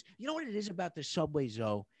over the place. You know what it is about the Subways,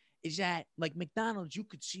 though? Is that like McDonald's, you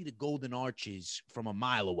could see the golden arches from a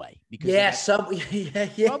mile away. Because Subway,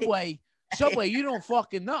 you don't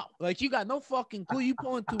fucking know. Like, you got no fucking clue. You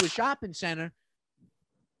pull into a shopping center,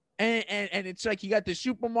 and it's like you got the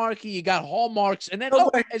supermarket, you got Hallmarks, and then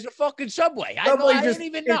there's a fucking Subway. I didn't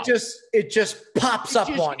even know. It just pops up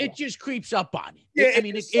on you. It just creeps up on you. Yeah,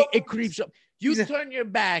 it creeps up. You turn your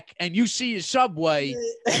back and you see a Subway.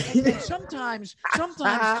 And sometimes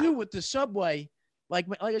too with the Subway. Like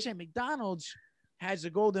I said, McDonald's has the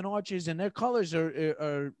golden arches and their colors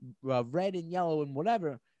are red and yellow and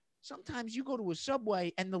whatever. Sometimes you go to a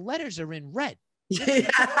Subway and the letters are in red. Yeah.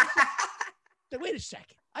 Wait a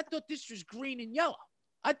second. I thought this was green and yellow.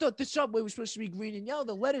 I thought the Subway was supposed to be green and yellow.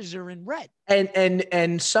 The letters are in red.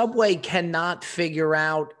 And Subway cannot figure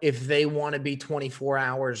out if they want to be 24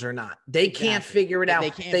 hours or not. They can't figure it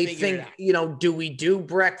out. They think, do we do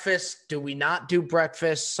breakfast? Do we not do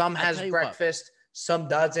breakfast? Some has breakfast, some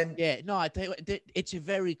doesn't. Yeah, no, I tell you what, it's a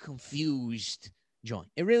very confused joint.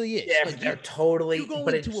 It really is. Yeah, they're totally. You go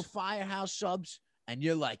into a Firehouse Subs and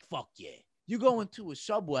you're like, fuck yeah. You go into a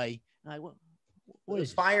Subway and what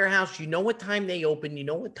is Firehouse? You know what time they open. You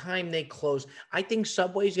know what time they close. I think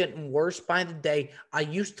Subway's getting worse by the day. I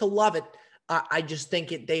used to love it. I just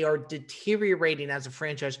think they are deteriorating as a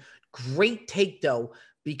franchise. Great take, though,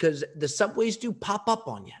 because the Subways do pop up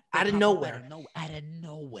on you out of nowhere. Out of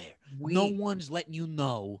nowhere. No one's letting you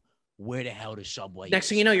know where the hell the Subway is. Next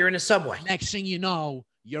thing you know, you're in a Subway. Next thing you know,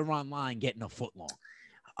 you're online getting a foot long.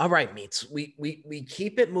 All right, Meats. We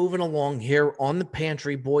keep it moving along here on the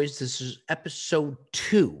Pantry Boys. This is episode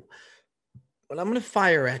 2. But I'm going to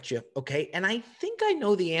fire at you, okay? And I think I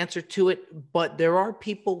know the answer to it, but there are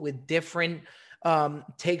people with different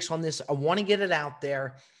takes on this. I want to get it out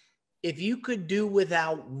there. If you could do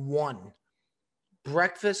without one,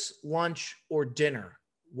 breakfast, lunch, or dinner,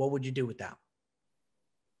 what would you do without?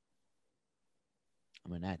 I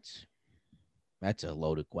mean, that's a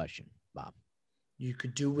loaded question, Bob. You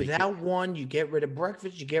could do without one. You get rid of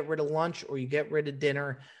breakfast, you get rid of lunch, or you get rid of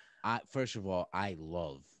dinner. First of all, I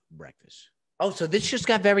love breakfast. Oh, so this just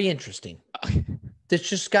got very interesting. This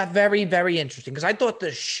just got very, very interesting because I thought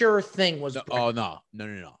the sure thing was. Oh, no.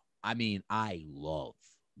 I mean, I love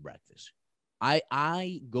breakfast.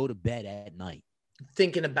 I go to bed at night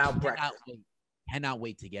thinking about breakfast. Cannot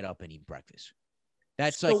wait to get up and eat breakfast.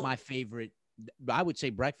 That's like my favorite. I would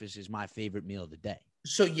say breakfast is my favorite meal of the day.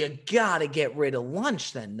 So you gotta get rid of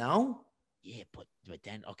lunch then, no? Yeah, but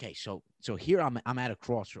then okay, so here I'm at a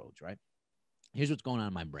crossroads, right? Here's what's going on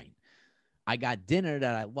in my brain. I got dinner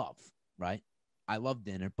that I love, right? I love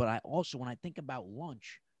dinner, but I also, when I think about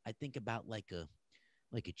lunch, I think about like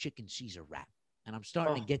a chicken Caesar wrap. And I'm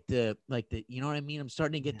starting to get you know what I mean? I'm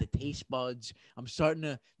starting to get the taste buds. I'm starting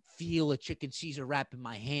to feel a chicken Caesar wrap in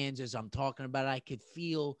my hands as I'm talking about it. I could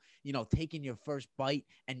feel, taking your first bite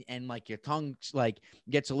and like your tongue like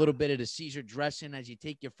gets a little bit of the Caesar dressing as you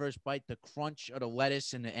take your first bite, the crunch of the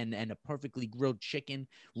lettuce and a perfectly grilled chicken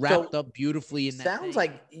wrapped up beautifully in that. Sounds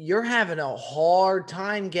like you're having a hard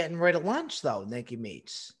time getting rid of lunch though, Nicky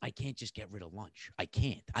Meats. I can't just get rid of lunch. I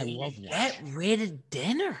can't. I love lunch. Get rid of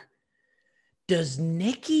dinner. Does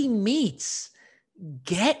Nicky Meats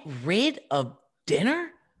get rid of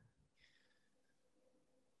dinner?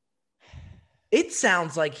 It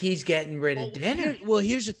sounds like he's getting rid of dinner.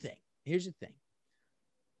 Here's the thing.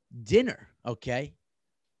 Dinner, okay?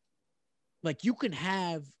 Like you can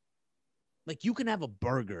have a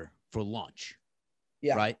burger for lunch.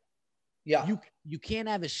 Yeah. Right? Yeah. You can't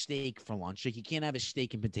have a steak for lunch. Like you can't have a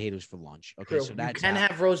steak and potatoes for lunch. Okay, True. so that's you can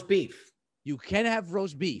have roast beef. You can have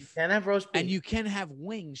roast beef. You can have roast beef. And you can have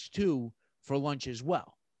wings too for lunch as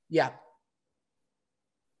well. Yeah.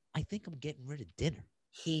 I think I'm getting rid of dinner.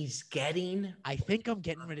 I think I'm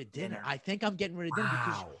getting rid of dinner.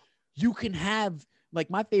 Because you can have, like,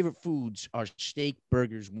 my favorite foods are steak,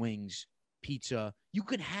 burgers, wings, pizza. You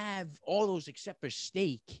could have all those except for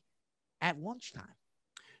steak at lunchtime.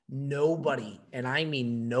 Nobody, and I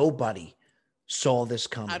mean nobody, saw this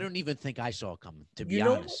coming. I don't even think I saw it coming, to be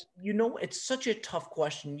honest. It's such a tough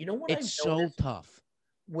question. You know what? It's so tough.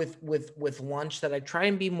 With lunch that I try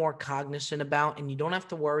and be more cognizant about, and you don't have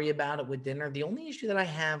to worry about it with dinner. The only issue that I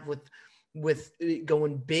have with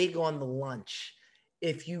going big on the lunch,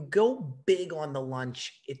 if you go big on the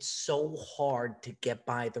lunch, it's so hard to get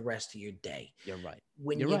by the rest of your day. You're right.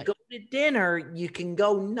 When you go to dinner, you can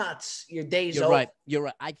go nuts. Your day's over. You're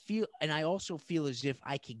right. I also feel as if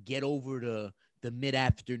I could get over the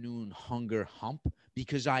mid-afternoon hunger hump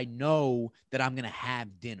because I know that I'm gonna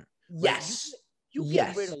have dinner. Yes. You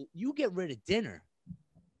get rid of dinner.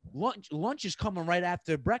 Lunch is coming right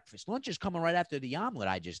after breakfast. Lunch is coming right after the omelet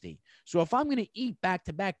I just ate. So if I'm going to eat back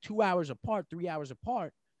to back 2 hours apart, 3 hours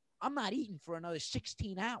apart, I'm not eating for another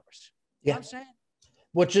 16 hours. You know what I'm saying?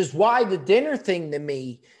 Which is why the dinner thing to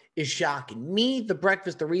me is shocking.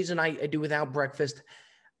 The reason I do without breakfast,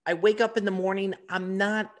 I wake up in the morning, I'm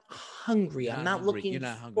not hungry. You're I'm not hungry. looking You're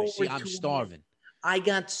not hungry. See, I'm starving. I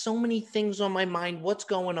got so many things on my mind. What's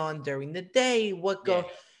going on during the day?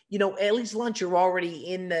 at least lunch, you're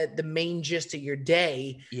already in the main gist of your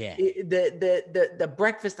day. Yeah. The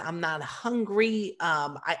breakfast, I'm not hungry.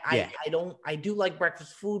 I do like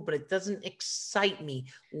breakfast food, but it doesn't excite me.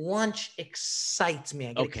 Lunch excites me.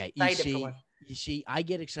 I get excited for lunch. You see, I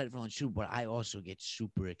get excited for lunch too, but I also get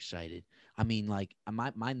super excited. I mean, like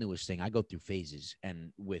my newest thing, I go through phases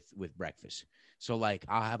and with breakfast. So like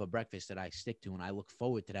I'll have a breakfast that I stick to and I look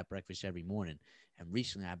forward to that breakfast every morning. And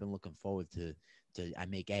recently I've been looking forward to I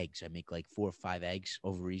make eggs. I make like 4 or 5 eggs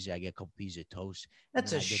over easy. I get a couple pieces of toast.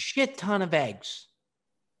 That's a shit ton of eggs.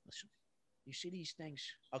 Listen, you see these things?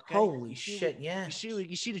 Okay. Holy shit, yeah.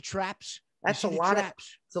 You see the traps? That's a lot of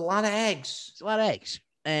eggs. It's a lot of eggs. It's a lot of eggs.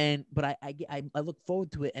 But I look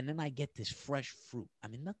forward to it, and then I get this fresh fruit. I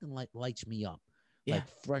mean, nothing lights me up like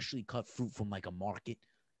freshly cut fruit from like a market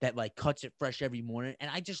that like cuts it fresh every morning,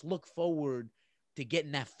 and I just look forward to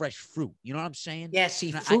getting that fresh fruit. You know what I'm saying? Yeah.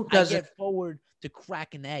 See, I get forward to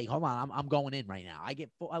cracking the egg. Hold on, I'm going in right now.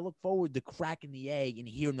 I look forward to cracking the egg and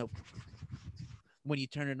hearing the when you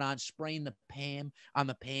turn it on, spraying the pan on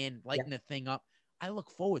the pan, lighting the thing up. I look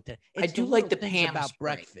forward to it. I do like the Pam about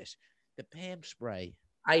spray. Breakfast. The Pam spray.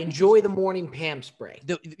 I enjoy the morning Pam spray.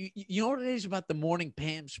 You know what it is about the morning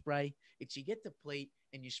Pam spray? It's you get the plate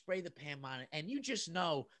and you spray the Pam on it, and you just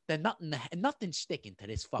know that nothing's sticking to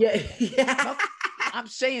this fucking egg. Yeah. I'm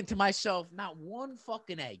saying to myself, not one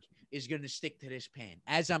fucking egg is going to stick to this pan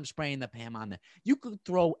as I'm spraying the Pam on there. You could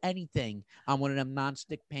throw anything on one of them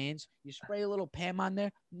nonstick pans. You spray a little Pam on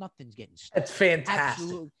there, nothing's getting stuck. That's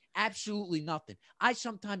fantastic. Absolutely nothing. I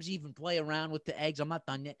sometimes even play around with the eggs. I'm not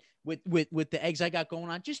done yet with the eggs I got going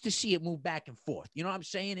on just to see it move back and forth. You know what I'm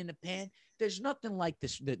saying? In the pan, there's nothing like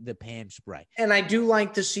this, the Pam spray. And I do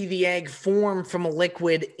like to see the egg form from a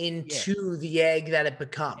liquid into the egg that it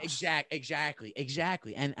becomes. Exactly.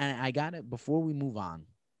 And I got it before we move on.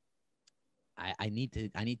 I need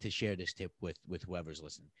to share this tip with whoever's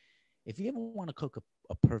listening. If you ever want to cook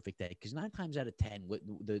a perfect egg, because 9 times out of 10,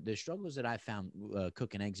 the struggles that I found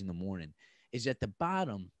cooking eggs in the morning is that the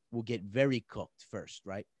bottom will get very cooked first,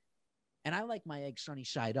 right? And I like my eggs sunny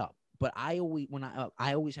side up, but I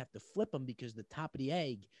always have to flip them because the top of the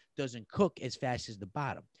egg doesn't cook as fast as the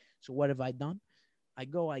bottom. So what have I done? I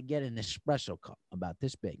get an espresso cup about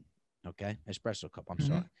this big, okay? Espresso cup. I'm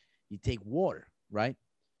sorry. You take water, right?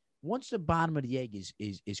 Once the bottom of the egg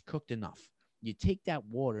is cooked enough, you take that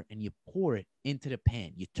water and you pour it into the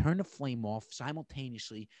pan. You turn the flame off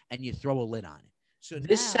simultaneously and you throw a lid on it. So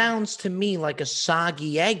this sounds to me like a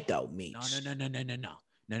soggy egg, though, Meats.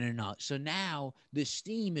 No. So now the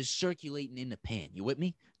steam is circulating in the pan. You with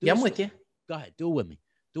me? I'm with you. Go ahead. Do it with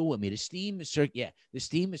me. The steam is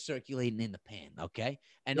circulating in the pan, okay?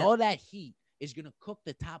 And all that heat is going to cook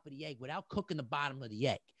the top of the egg without cooking the bottom of the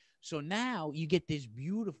egg. So now you get this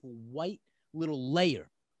beautiful white little layer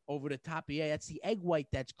over the top of the egg. That's the egg white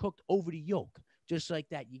that's cooked over the yolk. Just like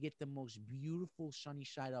that, you get the most beautiful sunny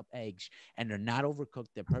side up eggs, and they're not overcooked.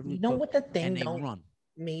 They're perfectly cooked. What the thing and they run.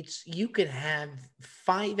 Meats, you could have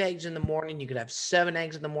 5 eggs in the morning. You could have 7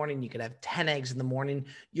 eggs in the morning. You could have 10 eggs in the morning.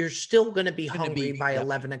 You're still going to be hungry by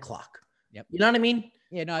 11 o'clock. Yep. You know what I mean?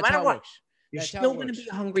 Yeah, no, that's how it works. You're still going to be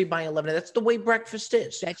hungry by 11. That's the way breakfast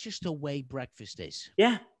is. That's just the way breakfast is.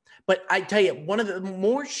 Yeah. But I tell you, one of the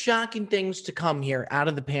more shocking things to come here out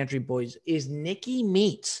of the Pantry Boys is Nicky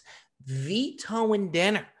Meats vetoing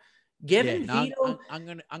dinner. I'm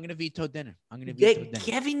gonna veto dinner.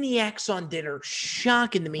 Giving the X on dinner,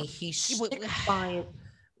 shocking to me. He sticks by it.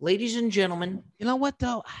 Ladies and gentlemen. You know what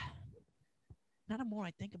though? Not the more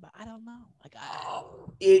I think about it, I don't know. Like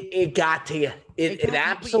it got to you. It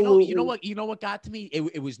absolutely. You know what got to me?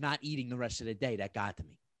 It was not eating the rest of the day that got to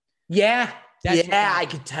me. Yeah. I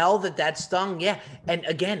could tell that stung. Yeah. And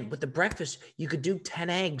again, with the breakfast, you could do 10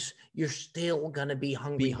 eggs. You're still going to be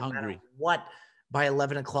hungry. No matter what, by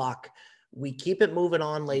 11 o'clock. We keep it moving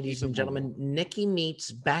on, ladies and gentlemen. Nicky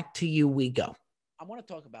Meats, back to you we go. I want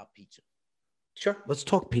to talk about pizza. Sure. Let's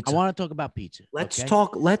talk pizza. I want to talk about pizza. Let's okay?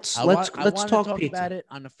 talk. Let's talk pizza. About it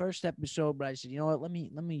on the first episode, but I said, you know what? Let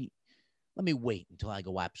me wait until I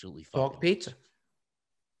go absolutely talk pizza.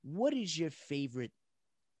 What is your favorite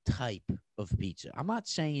type of pizza? I'm not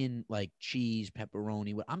saying like cheese,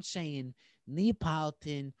 pepperoni. I'm saying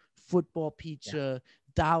Neapolitan, football pizza,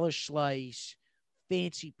 dollar slice,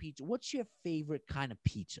 fancy pizza. What's your favorite kind of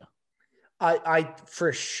pizza? I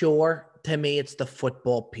for sure, to me, it's the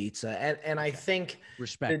football pizza. And I think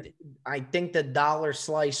I think the dollar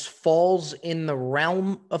slice falls in the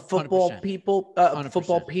realm of football 100%.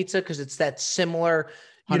 Football pizza, because it's that similar,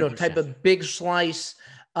 100%. Type of big slice.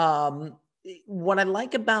 What I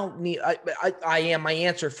like about my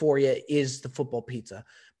answer for you is the football pizza.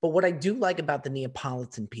 But what I do like about the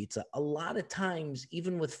Neapolitan pizza, a lot of times,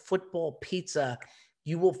 even with football pizza,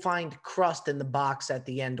 you will find crust in the box at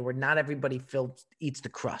the end where not everybody eats the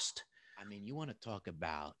crust. I mean, you want to talk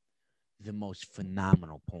about the most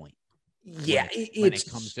phenomenal point. Yeah, when it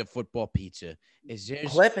comes to football pizza, is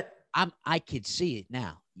clip it. I could see it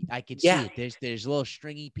now. I could see it. There's little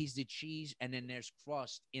stringy pieces of cheese, and then there's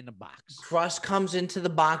crust in the box. Crust comes into the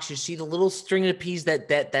box. You see the little string of peas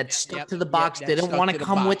that stuck to the box. They didn't want to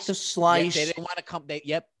come with the slice. They didn't want to come. They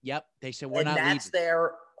said we're not leaving. That's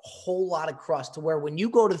their whole lot of crust, to where when you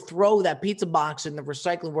go to throw that pizza box in the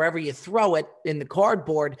recycling, wherever you throw it in the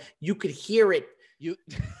cardboard, you could hear it. You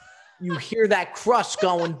hear that crust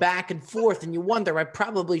going back and forth, and you wonder, I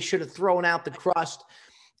probably should have thrown out the crust.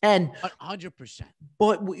 And 100%.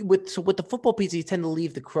 But with the football pizza, you tend to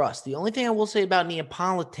leave the crust. The only thing I will say about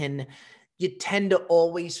Neapolitan, you tend to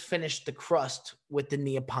always finish the crust with the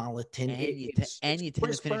Neapolitan. And you tend to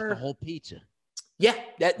finish the whole pizza. Yeah,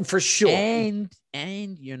 that for sure.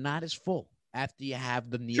 And you're not as full after you have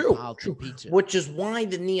the Neapolitan pizza. Which is why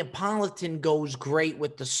the Neapolitan goes great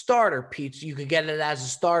with the starter pizza. You could get it as a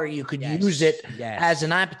starter. You could use it as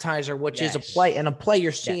an appetizer, which is a play. And a play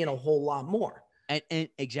you're seeing a whole lot more. And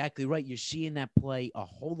exactly right. You're seeing that play a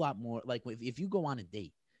whole lot more. Like if you go on a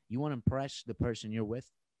date, you want to impress the person you're with.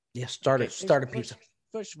 Yeah, starter pizza.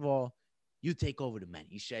 First of all, you take over the menu.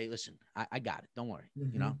 You say, "Listen, I got it. Don't worry."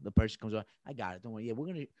 Mm-hmm. You know, the person comes on. I got it. Don't worry. Yeah, we're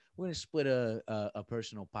gonna split a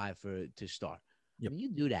personal pie to start. Yep. I mean, you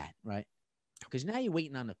do that, right? Because now you're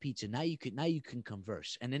waiting on the pizza. Now you can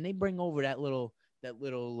converse, and then they bring over that little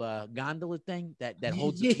gondola thing that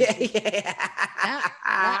holds the pizza.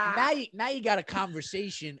 Now you got a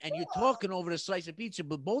conversation and you're talking over the slice of pizza,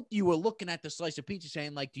 but both of you are looking at the slice of pizza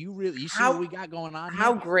saying, like, do you see what we got going on here?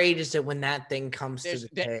 How great is it when that thing comes to the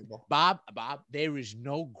table? Bob, there is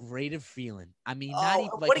no greater feeling. I mean,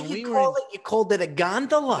 what do you call it? You called it a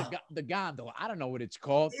gondola? The gondola. I don't know what it's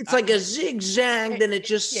called. It's like a zigzag and it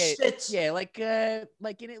just sits. Yeah, like a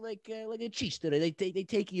cheese today. They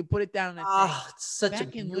take you, put it down. It's such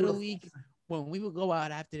Back in Little League, when we would go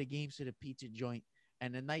out after the games to the pizza joint,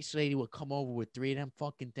 and the nice lady would come over with 3 of them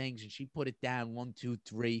fucking things, and she put it down 1, 2,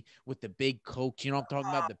 3 with the big Coke. You know what I'm talking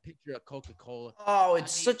about? The picture of Coca-Cola. Oh,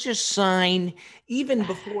 it's such a sign. Even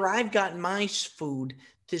before I've gotten my food,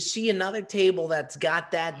 to see another table that's got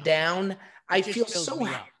that down, I feel so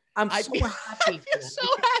happy. I'm so happy. I feel so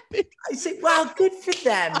happy. I say, wow, good for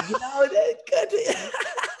them. You know, good.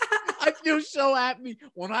 I feel so happy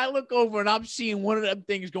when I look over and I'm seeing one of them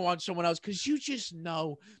things go on someone else, because you just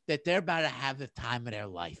know that they're about to have the time of their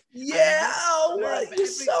life. Yeah, you're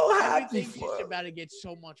so happy for them. Everything's about to get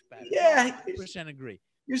so much better. Yeah, 100% agree.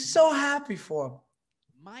 You're so happy for them.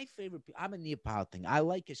 My favorite, I'm a Neapolitan. I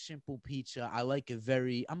like a simple pizza.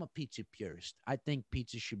 I'm a pizza purist. I think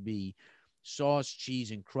pizza should be sauce, cheese,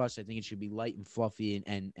 and crust. I think it should be light and fluffy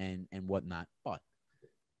and whatnot. But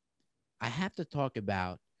I have to talk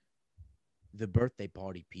about the birthday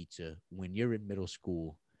party pizza when you're in middle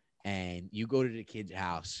school and you go to the kid's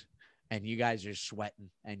house and you guys are sweating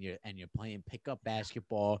and you're playing pickup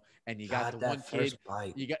basketball, and you got the one kid,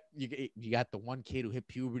 you got the one kid who hit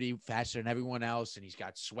puberty faster than everyone else, and he's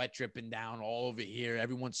got sweat dripping down all over here.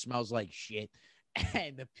 Everyone smells like shit.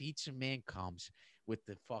 And the pizza man comes with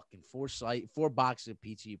the fucking 4 boxes of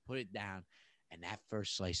pizza. You put it down, and that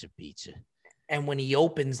first slice of pizza. And when he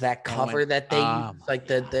opens that cover that they use, like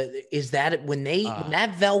when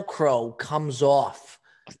that Velcro comes off,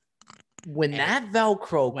 that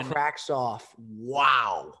Velcro cracks off,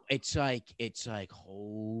 wow. It's like,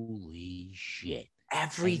 holy shit.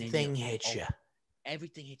 Everything hits you.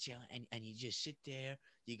 Everything hits you. And you just sit there.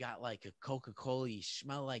 You got like a Coca-Cola. You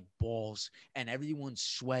smell like balls, and everyone's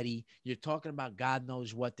sweaty. You're talking about God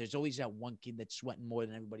knows what. There's always that one kid that's sweating more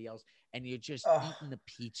than everybody else, and you're just eating the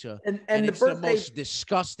pizza. And it's the most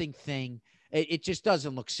disgusting thing. It just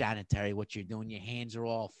doesn't look sanitary what you're doing. Your hands are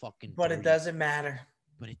all fucking But dirty. It doesn't matter.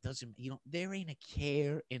 But it doesn't, there ain't a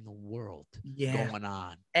care in the world going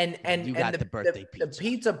on. And you got the birthday pizza. The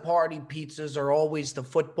pizza party pizzas are always the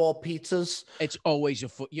football pizzas. It's always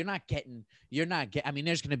you're not getting, I mean,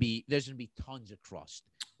 there's going to be tons of crust.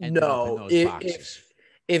 No,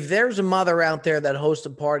 if there's a mother out there that hosts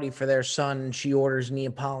a party for their son and she orders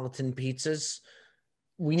Neapolitan pizzas,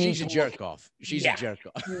 she's a jerk off. She's a jerk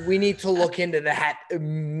off. We need to look into that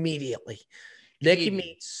immediately. Nicky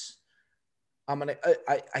Meats.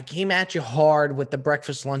 I came at you hard with the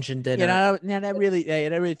breakfast, lunch, and dinner. That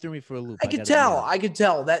really threw me for a loop. I could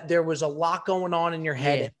tell that there was a lot going on in your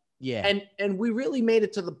head. Yeah. And we really made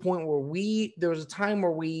it to the point where there was a time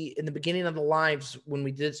where in the beginning of the lives, when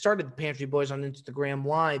we started the Pantry Boys on Instagram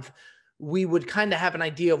Live, we would kind of have an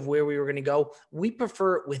idea of where we were going to go. We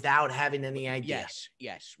prefer it without having any idea.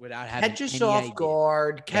 Yes, without having catch us any off idea.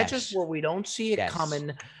 guard, catch us where we don't see it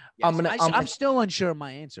coming. Yes. I'm still unsure of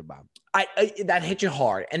my answer, Bob. That hit you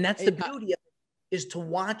hard, and that's the beauty of it, is to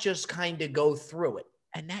watch us kind of go through it,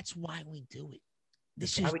 and that's why we do it.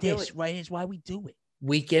 This right? Is why we do it.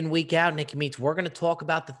 Week in, week out, Nicky Meats. We're going to talk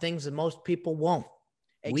about the things that most people won't.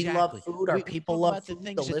 Exactly. We love food. Our people love food.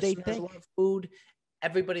 The listeners love food.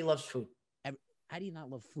 Everybody loves food. How do you not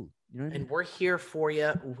love food? You know what I mean? And we're here for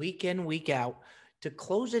you week in, week out. To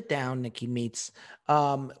close it down, Nicky Meats,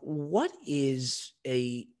 what is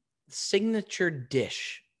a signature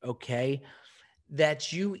dish, okay,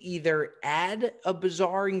 that you either add a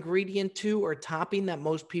bizarre ingredient to or topping that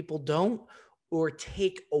most people don't, or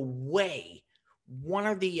take away, one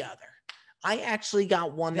or the other? I actually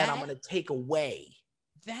got one that I'm going to take away.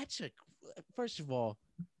 First of all,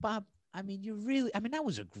 Bob, I mean, that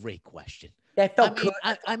was a great question. That felt good.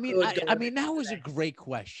 I mean, that was a great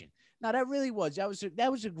question. No, that really was. That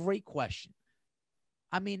was a great question.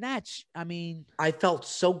 I felt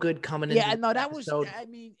so good coming in. Yeah, no, that was. I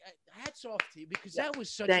mean, hats off to you, because that was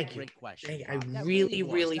such a great question. I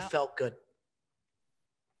really felt good.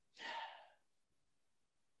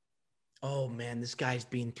 Oh man, this guy's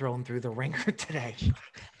being thrown through the ringer today.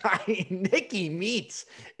 Nicky Meats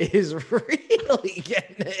is really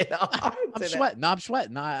getting it on. I'm sweating. No, I'm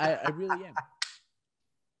sweating. No, I really am.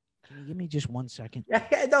 Can you give me just 1 second?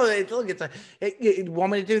 Yeah, no, look, you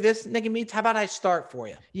want me to do this, Nicky Meats? How about I start for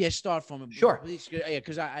you? Yeah, start from it. Sure. Please, yeah,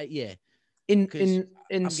 because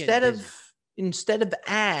instead of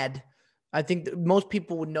add, I think that most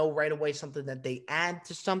people would know right away something that they add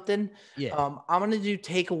to something. Yeah. I'm going to do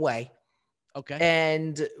takeaway. Okay.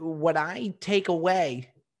 And what I take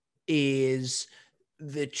away is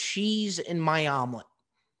the cheese in my omelet.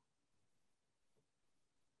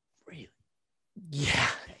 Really? Yeah.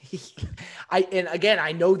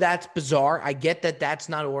 I know that's bizarre. I get that that's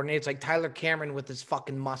not ordinary. It's like Tyler Cameron with his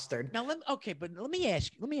fucking mustard. Now, but let me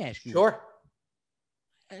ask you. Sure.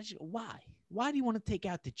 Why? Why do you want to take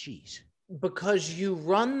out the cheese? Because you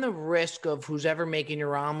run the risk of who's ever making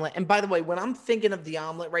your omelet. And by the way, when I'm thinking of the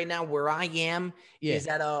omelet right now, where I am is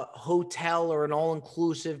at a hotel or an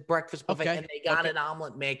all-inclusive breakfast buffet, and they got an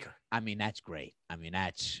omelet maker. I mean, that's great. I mean,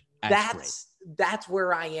 that's great. That's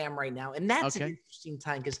where I am right now. And that's an interesting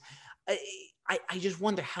time, because I just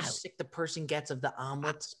wonder how sick the person gets of the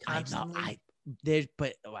omelets constantly. I know.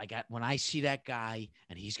 When I see that guy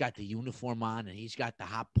and he's got the uniform on and he's got the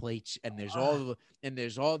hot plates and there's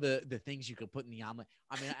all the things you can put in the omelet.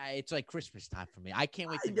 I mean, it's like Christmas time for me. I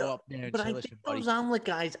can't wait to go up there and say, listen, buddy. Those omelet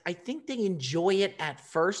guys, I think they enjoy it at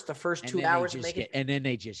first, the first 2 hours of making it. And then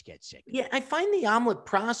they just get sick. Yeah, I find the omelet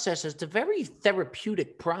process is a very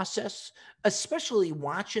therapeutic process, especially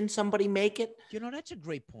watching somebody make it. You know, that's a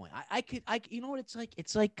great point. You know what it's like?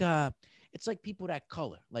 It's like people that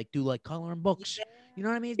color, do coloring books. Yeah. You know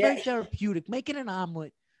what I mean? It's very therapeutic. Making an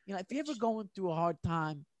omelet, you know, if you're ever going through a hard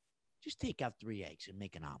time, just take out 3 eggs and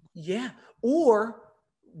make an omelet. Yeah. Or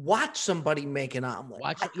watch somebody make an omelet.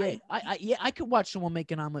 I could watch someone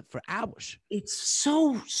make an omelet for hours. It's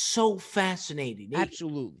so fascinating.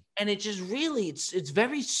 Absolutely. And it just really, it's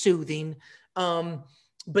very soothing.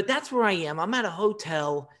 But that's where I am. I'm at a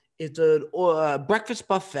hotel. It's a breakfast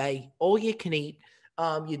buffet, all you can eat.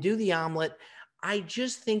 You do the omelet. I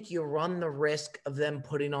just think you run the risk of them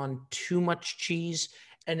putting on too much cheese,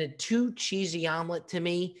 and a too cheesy omelet to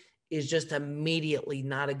me is just immediately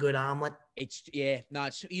not a good omelet. You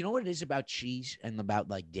know what it is about cheese and about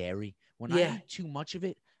dairy? When I eat too much of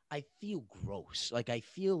it, I feel gross. I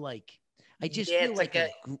feel like I just feel like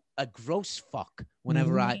a gross fuck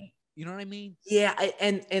whenever you know what I mean? Yeah,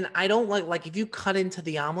 and I don't like if you cut into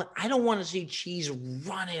the omelet, I don't want to see cheese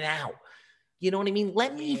running out. You know what I mean?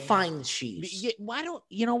 Let me find the cheese. Yeah, why don't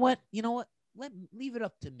you know what? Leave it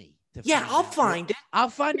up to me. I'll find it. I'll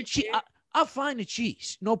find the cheese. I'll find the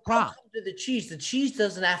cheese. No problem. I'll come to the cheese. The cheese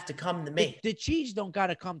doesn't have to come to me. The cheese don't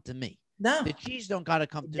gotta come to me. No. The cheese don't gotta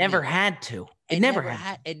come to me. Never had to. It never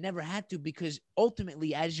had to, because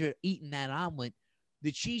ultimately, as you're eating that omelet,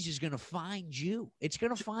 the cheese is going to find you. It's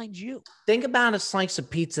going to find you. Think about a slice of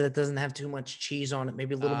pizza that doesn't have too much cheese on it.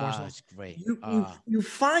 Maybe a little more. That's great. You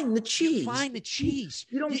find the cheese. You find the cheese.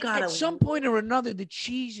 You don't got to. At some point or another, the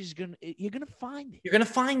cheese is you're going to find it. You're going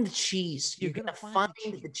to find the cheese. You're going to find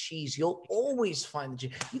the cheese. You'll always find the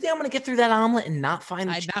cheese. You think I'm going to get through that omelet and not find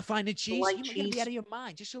the cheese? Not find the cheese? You're going to be out of your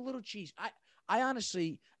mind. Just a little cheese. I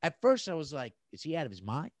honestly, at first I was like, is he out of his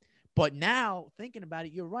mind? But now thinking about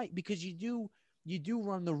it, you're right, because you do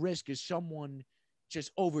run the risk of someone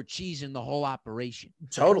just over cheesing the whole operation.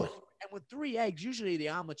 Totally. And with 3 eggs, usually the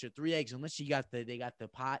omelets are 3 eggs, unless they got the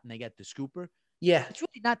pot and they got the scooper. Yeah. It's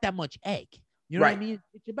really not that much egg. You know what I mean?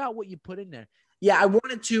 It's about what you put in there. Yeah,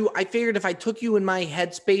 I figured if I took you in my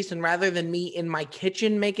headspace and rather than me in my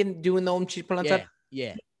kitchen doing the cheese panettone,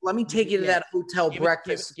 let me take you to that hotel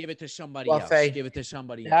breakfast. Give it to somebody else. Give it to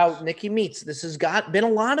somebody else. Now, Nicky Meats, this has been a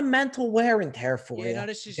lot of mental wear and tear for you. No,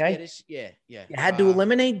 this is, You had to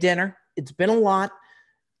eliminate dinner. It's been a lot.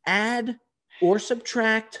 Add or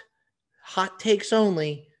subtract, hot takes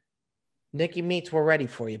only. Nicky Meats, we're ready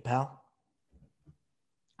for you, pal.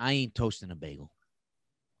 I ain't toasting a bagel.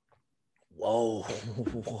 Whoa.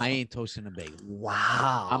 I ain't toasting a bagel.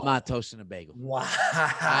 Wow. I'm not toasting a bagel. Wow.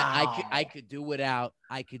 I could do without.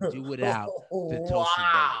 I could do without the toasted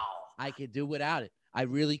bagel. I could do without it. I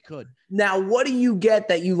really could. Now, what do you get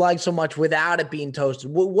that you like so much without it being toasted?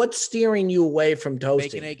 What's steering you away from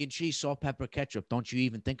toasting? Bacon, egg, and cheese, salt, pepper, ketchup. Don't you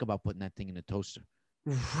even think about putting that thing in the toaster.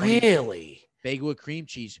 Really? Bagel with cream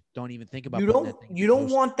cheese. Don't even think about putting that thing in the toaster. You don't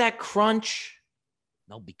want that crunch?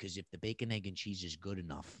 No, because if the bacon, egg, and cheese is good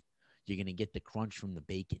enough, you're going to get the crunch from the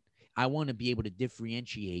bacon. I want to be able to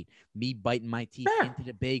differentiate me biting my teeth into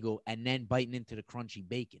the bagel and then biting into the crunchy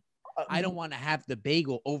bacon. I don't want to have the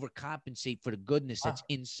bagel overcompensate for the goodness that's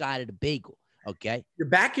inside of the bagel. Okay, you're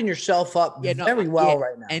backing yourself up very well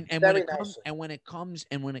right now. And when it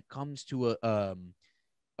comes to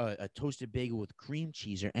a toasted bagel with cream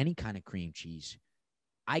cheese or any kind of cream cheese,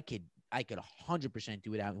 I could 100%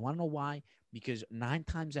 do it out. You want to know why? Because 9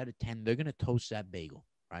 times out of 10 they're gonna toast that bagel,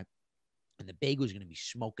 right? And the bagel is gonna be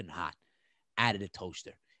smoking hot out of the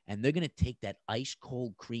toaster. And they're going to take that ice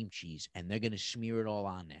cold cream cheese and they're going to smear it all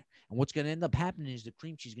on there. And what's going to end up happening is the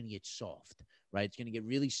cream cheese is going to get soft, right? It's going to get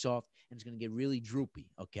really soft and it's going to get really droopy,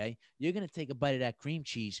 okay? You're going to take a bite of that cream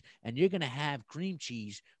cheese and you're going to have cream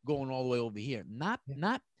cheese going all the way over here. Not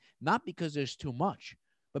because there's too much,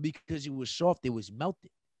 but because it was soft, it was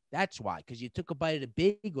melted. That's why, because you took a bite of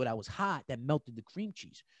the bagel that was hot that melted the cream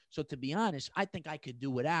cheese. So to be honest, I think I could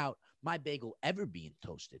do without my bagel ever being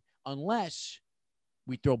toasted unless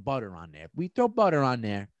we throw butter on there. If we throw butter on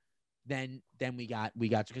there, then we got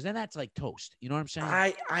because then that's like toast. You know what I'm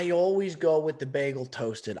saying? I always go with the bagel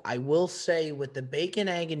toasted. I will say with the bacon,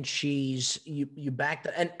 egg, and cheese, you back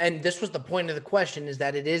that. And this was the point of the question, is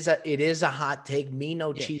that it is a hot take. Me,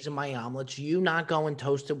 no cheese in my omelets. You not going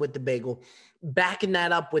toasted with the bagel. Backing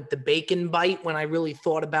that up with the bacon bite, when I really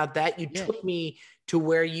thought about that, you took me to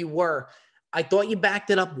where you were. I thought you backed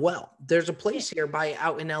it up well. There's a place here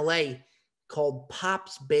out in LA called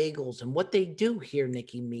Pop's Bagels. And what they do here,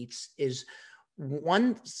 Nicky Meats, is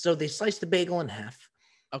so they slice the bagel in half.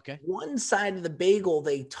 Okay. One side of the bagel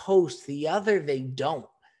they toast, the other they don't.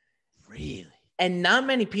 Really? And not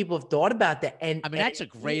many people have thought about that. And I mean, that's a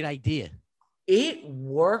great idea. It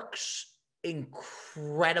works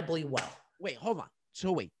incredibly well. Wait, hold on.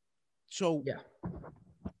 So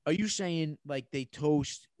are you saying like they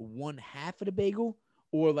toast one half of the bagel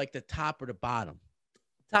or like the top or the bottom?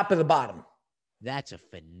 Top of the bottom. That's a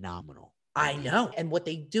phenomenal idea. I know. And what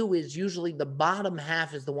they do is usually the bottom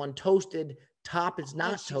half is the one toasted, top is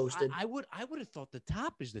not toasted. I would have thought the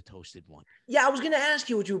top is the toasted one. Yeah, I was going to ask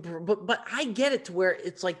you what you would, but I get it to where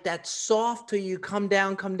it's like that soft till you come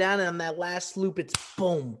down, and on that last loop, it's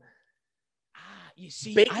boom. You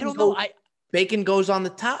see, I don't know. Bacon goes on the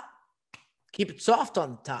top. Keep it soft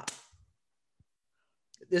on the top.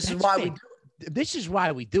 This is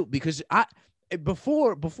why we do it, because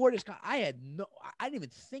before this, I didn't even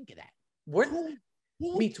think of that. Who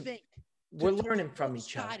would think? We're learning from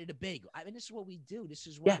each other. Side of the bagel. I mean, this is what we do. This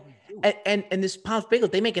is what we do. And this Pop's Bagel,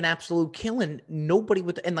 they make an absolute killing. Nobody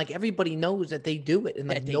and like everybody knows that they do it, and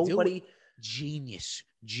like nobody. Genius.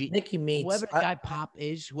 Nicky Meats. Whoever the guy Pop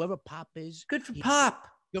is, good for Pop.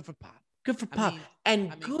 Good for Pop. Good for Pop.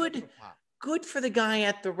 Good for the guy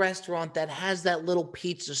at the restaurant that has that little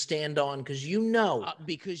pizza stand on, because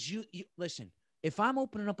because you listen. If I'm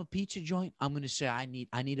opening up a pizza joint, I'm going to say I need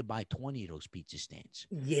to buy 20 of those pizza stands.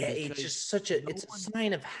 Yeah, it's just it's a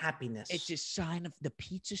sign of happiness. It's a sign of the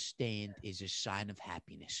pizza stand is a sign of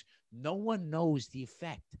happiness. No one knows the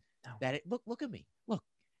effect that it. Look at me. Look,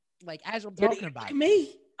 like as I'm talking about look at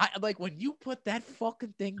me. I like when you put that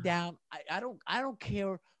fucking thing down. I don't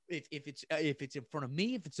care if it's in front of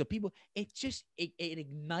me, if it's the people. It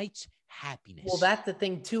ignites happiness. Well, that's the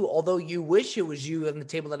thing too. Although you wish it was you on the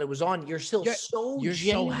table that it was on, you're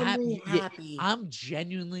genuinely happy. I'm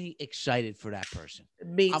genuinely excited for that person.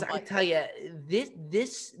 Means I tell you,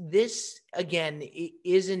 this again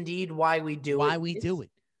is indeed why we do it. Do it.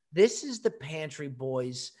 This is the Pantry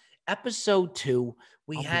Boys. Episode 2,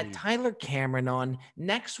 we had Tyler Cameron on.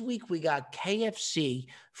 Next week, we got KFC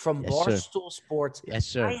from Barstool Sports. Yes,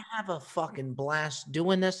 sir. I have a fucking blast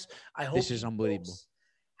doing this. I hope this is unbelievable.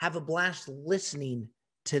 Have a blast listening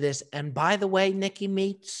to this. And by the way, Nicky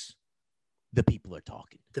Meats, the people are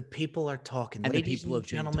talking. The people are talking. And ladies the people and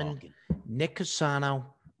gentlemen, Nick Casano,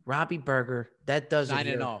 Robbie Berger. That does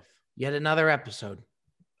signing off. Yet another episode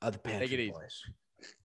of the Pantry Boys.